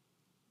feet.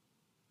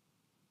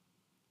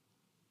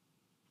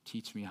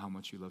 Teach me how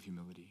much you love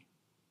humility.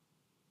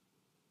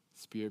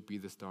 Spirit, be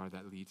the star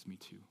that leads me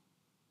to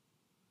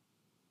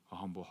a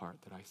humble heart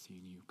that I see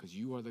in you, because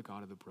you are the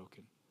God of the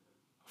broken,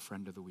 a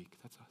friend of the weak.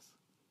 That's us.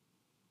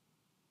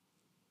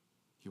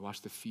 You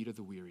wash the feet of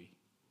the weary,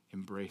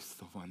 embrace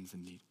the ones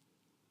in need.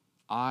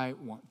 I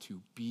want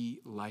to be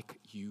like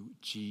you,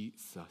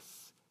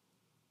 Jesus,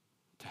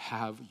 to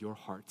have your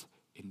heart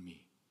in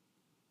me,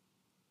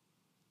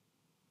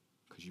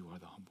 because you are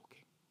the humble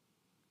King.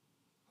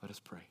 Let us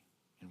pray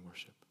and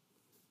worship.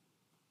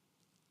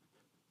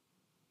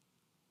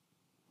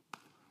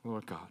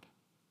 Lord God,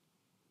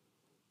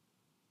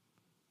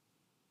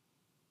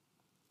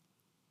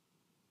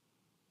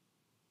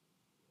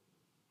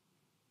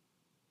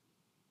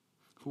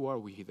 who are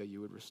we that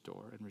you would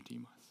restore and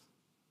redeem us?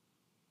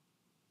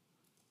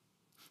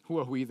 Who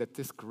are we that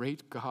this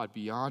great God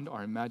beyond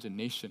our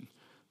imagination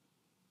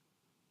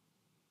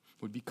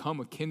would become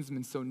a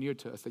kinsman so near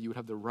to us that you would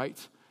have the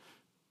right,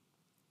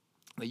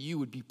 that you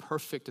would be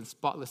perfect and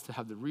spotless, to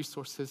have the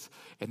resources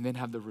and then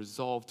have the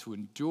resolve to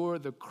endure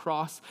the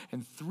cross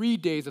and 3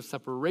 days of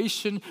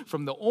separation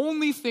from the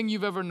only thing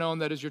you've ever known,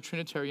 that is your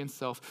Trinitarian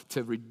self,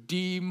 to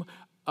redeem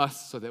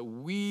us so that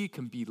we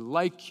can be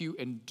like you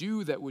and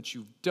do that which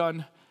you've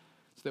done,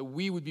 so that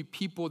we would be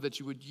people that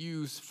you would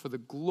use for the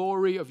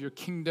glory of your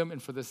kingdom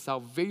and for the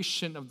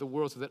salvation of the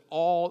world, so that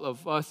all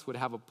of us would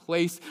have a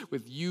place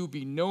with you,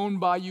 be known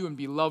by you and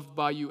be loved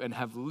by you, and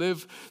have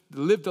lived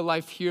a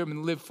life here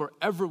and live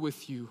forever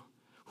with you.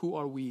 Who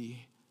are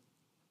we?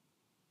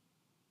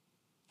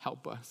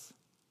 Help us.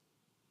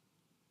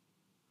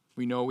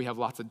 We know we have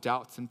lots of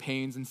doubts and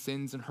pains and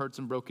sins and hurts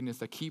and brokenness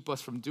that keep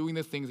us from doing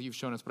the things that you've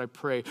shown us. But I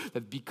pray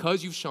that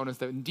because you've shown us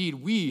that indeed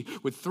we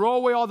would throw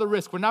away all the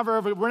risk. We're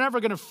never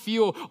going to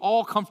feel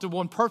all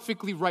comfortable and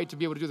perfectly right to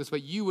be able to do this.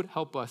 But you would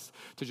help us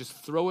to just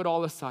throw it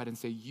all aside and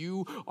say,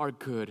 you are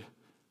good.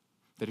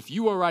 That if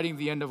you are writing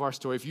the end of our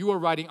story, if you are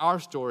writing our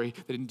story,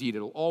 that indeed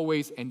it'll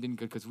always end in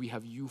good, because we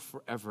have you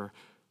forever.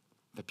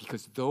 That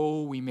because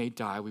though we may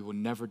die, we will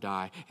never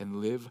die and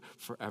live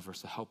forever.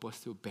 So help us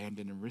to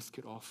abandon and risk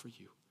it all for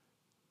you.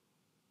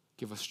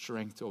 Give us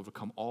strength to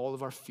overcome all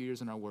of our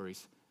fears and our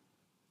worries,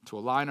 to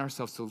align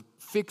ourselves, to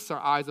fix our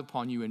eyes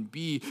upon you and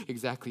be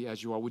exactly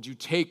as you are. Would you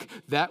take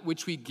that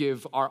which we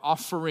give, our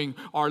offering,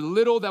 our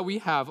little that we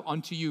have,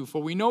 unto you?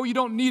 For we know you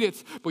don't need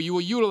it, but you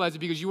will utilize it,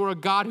 because you are a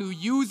God who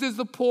uses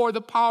the poor,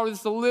 the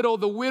powerless, the little,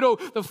 the widow,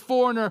 the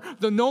foreigner,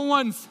 the no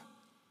ones,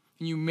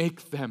 and you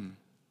make them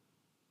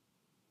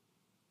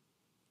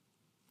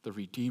the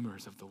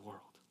redeemers of the world.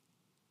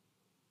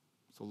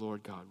 So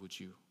Lord God, would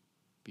you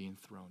be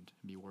enthroned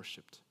and be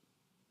worshiped?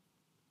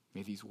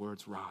 May these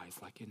words rise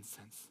like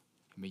incense,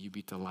 and may you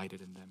be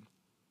delighted in them,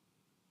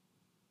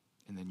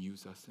 and then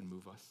use us and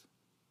move us.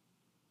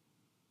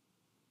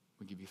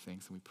 We give you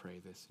thanks and we pray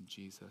this in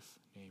Jesus'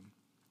 name.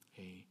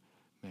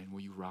 Amen.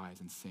 Will you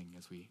rise and sing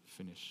as we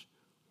finish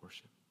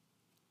worship?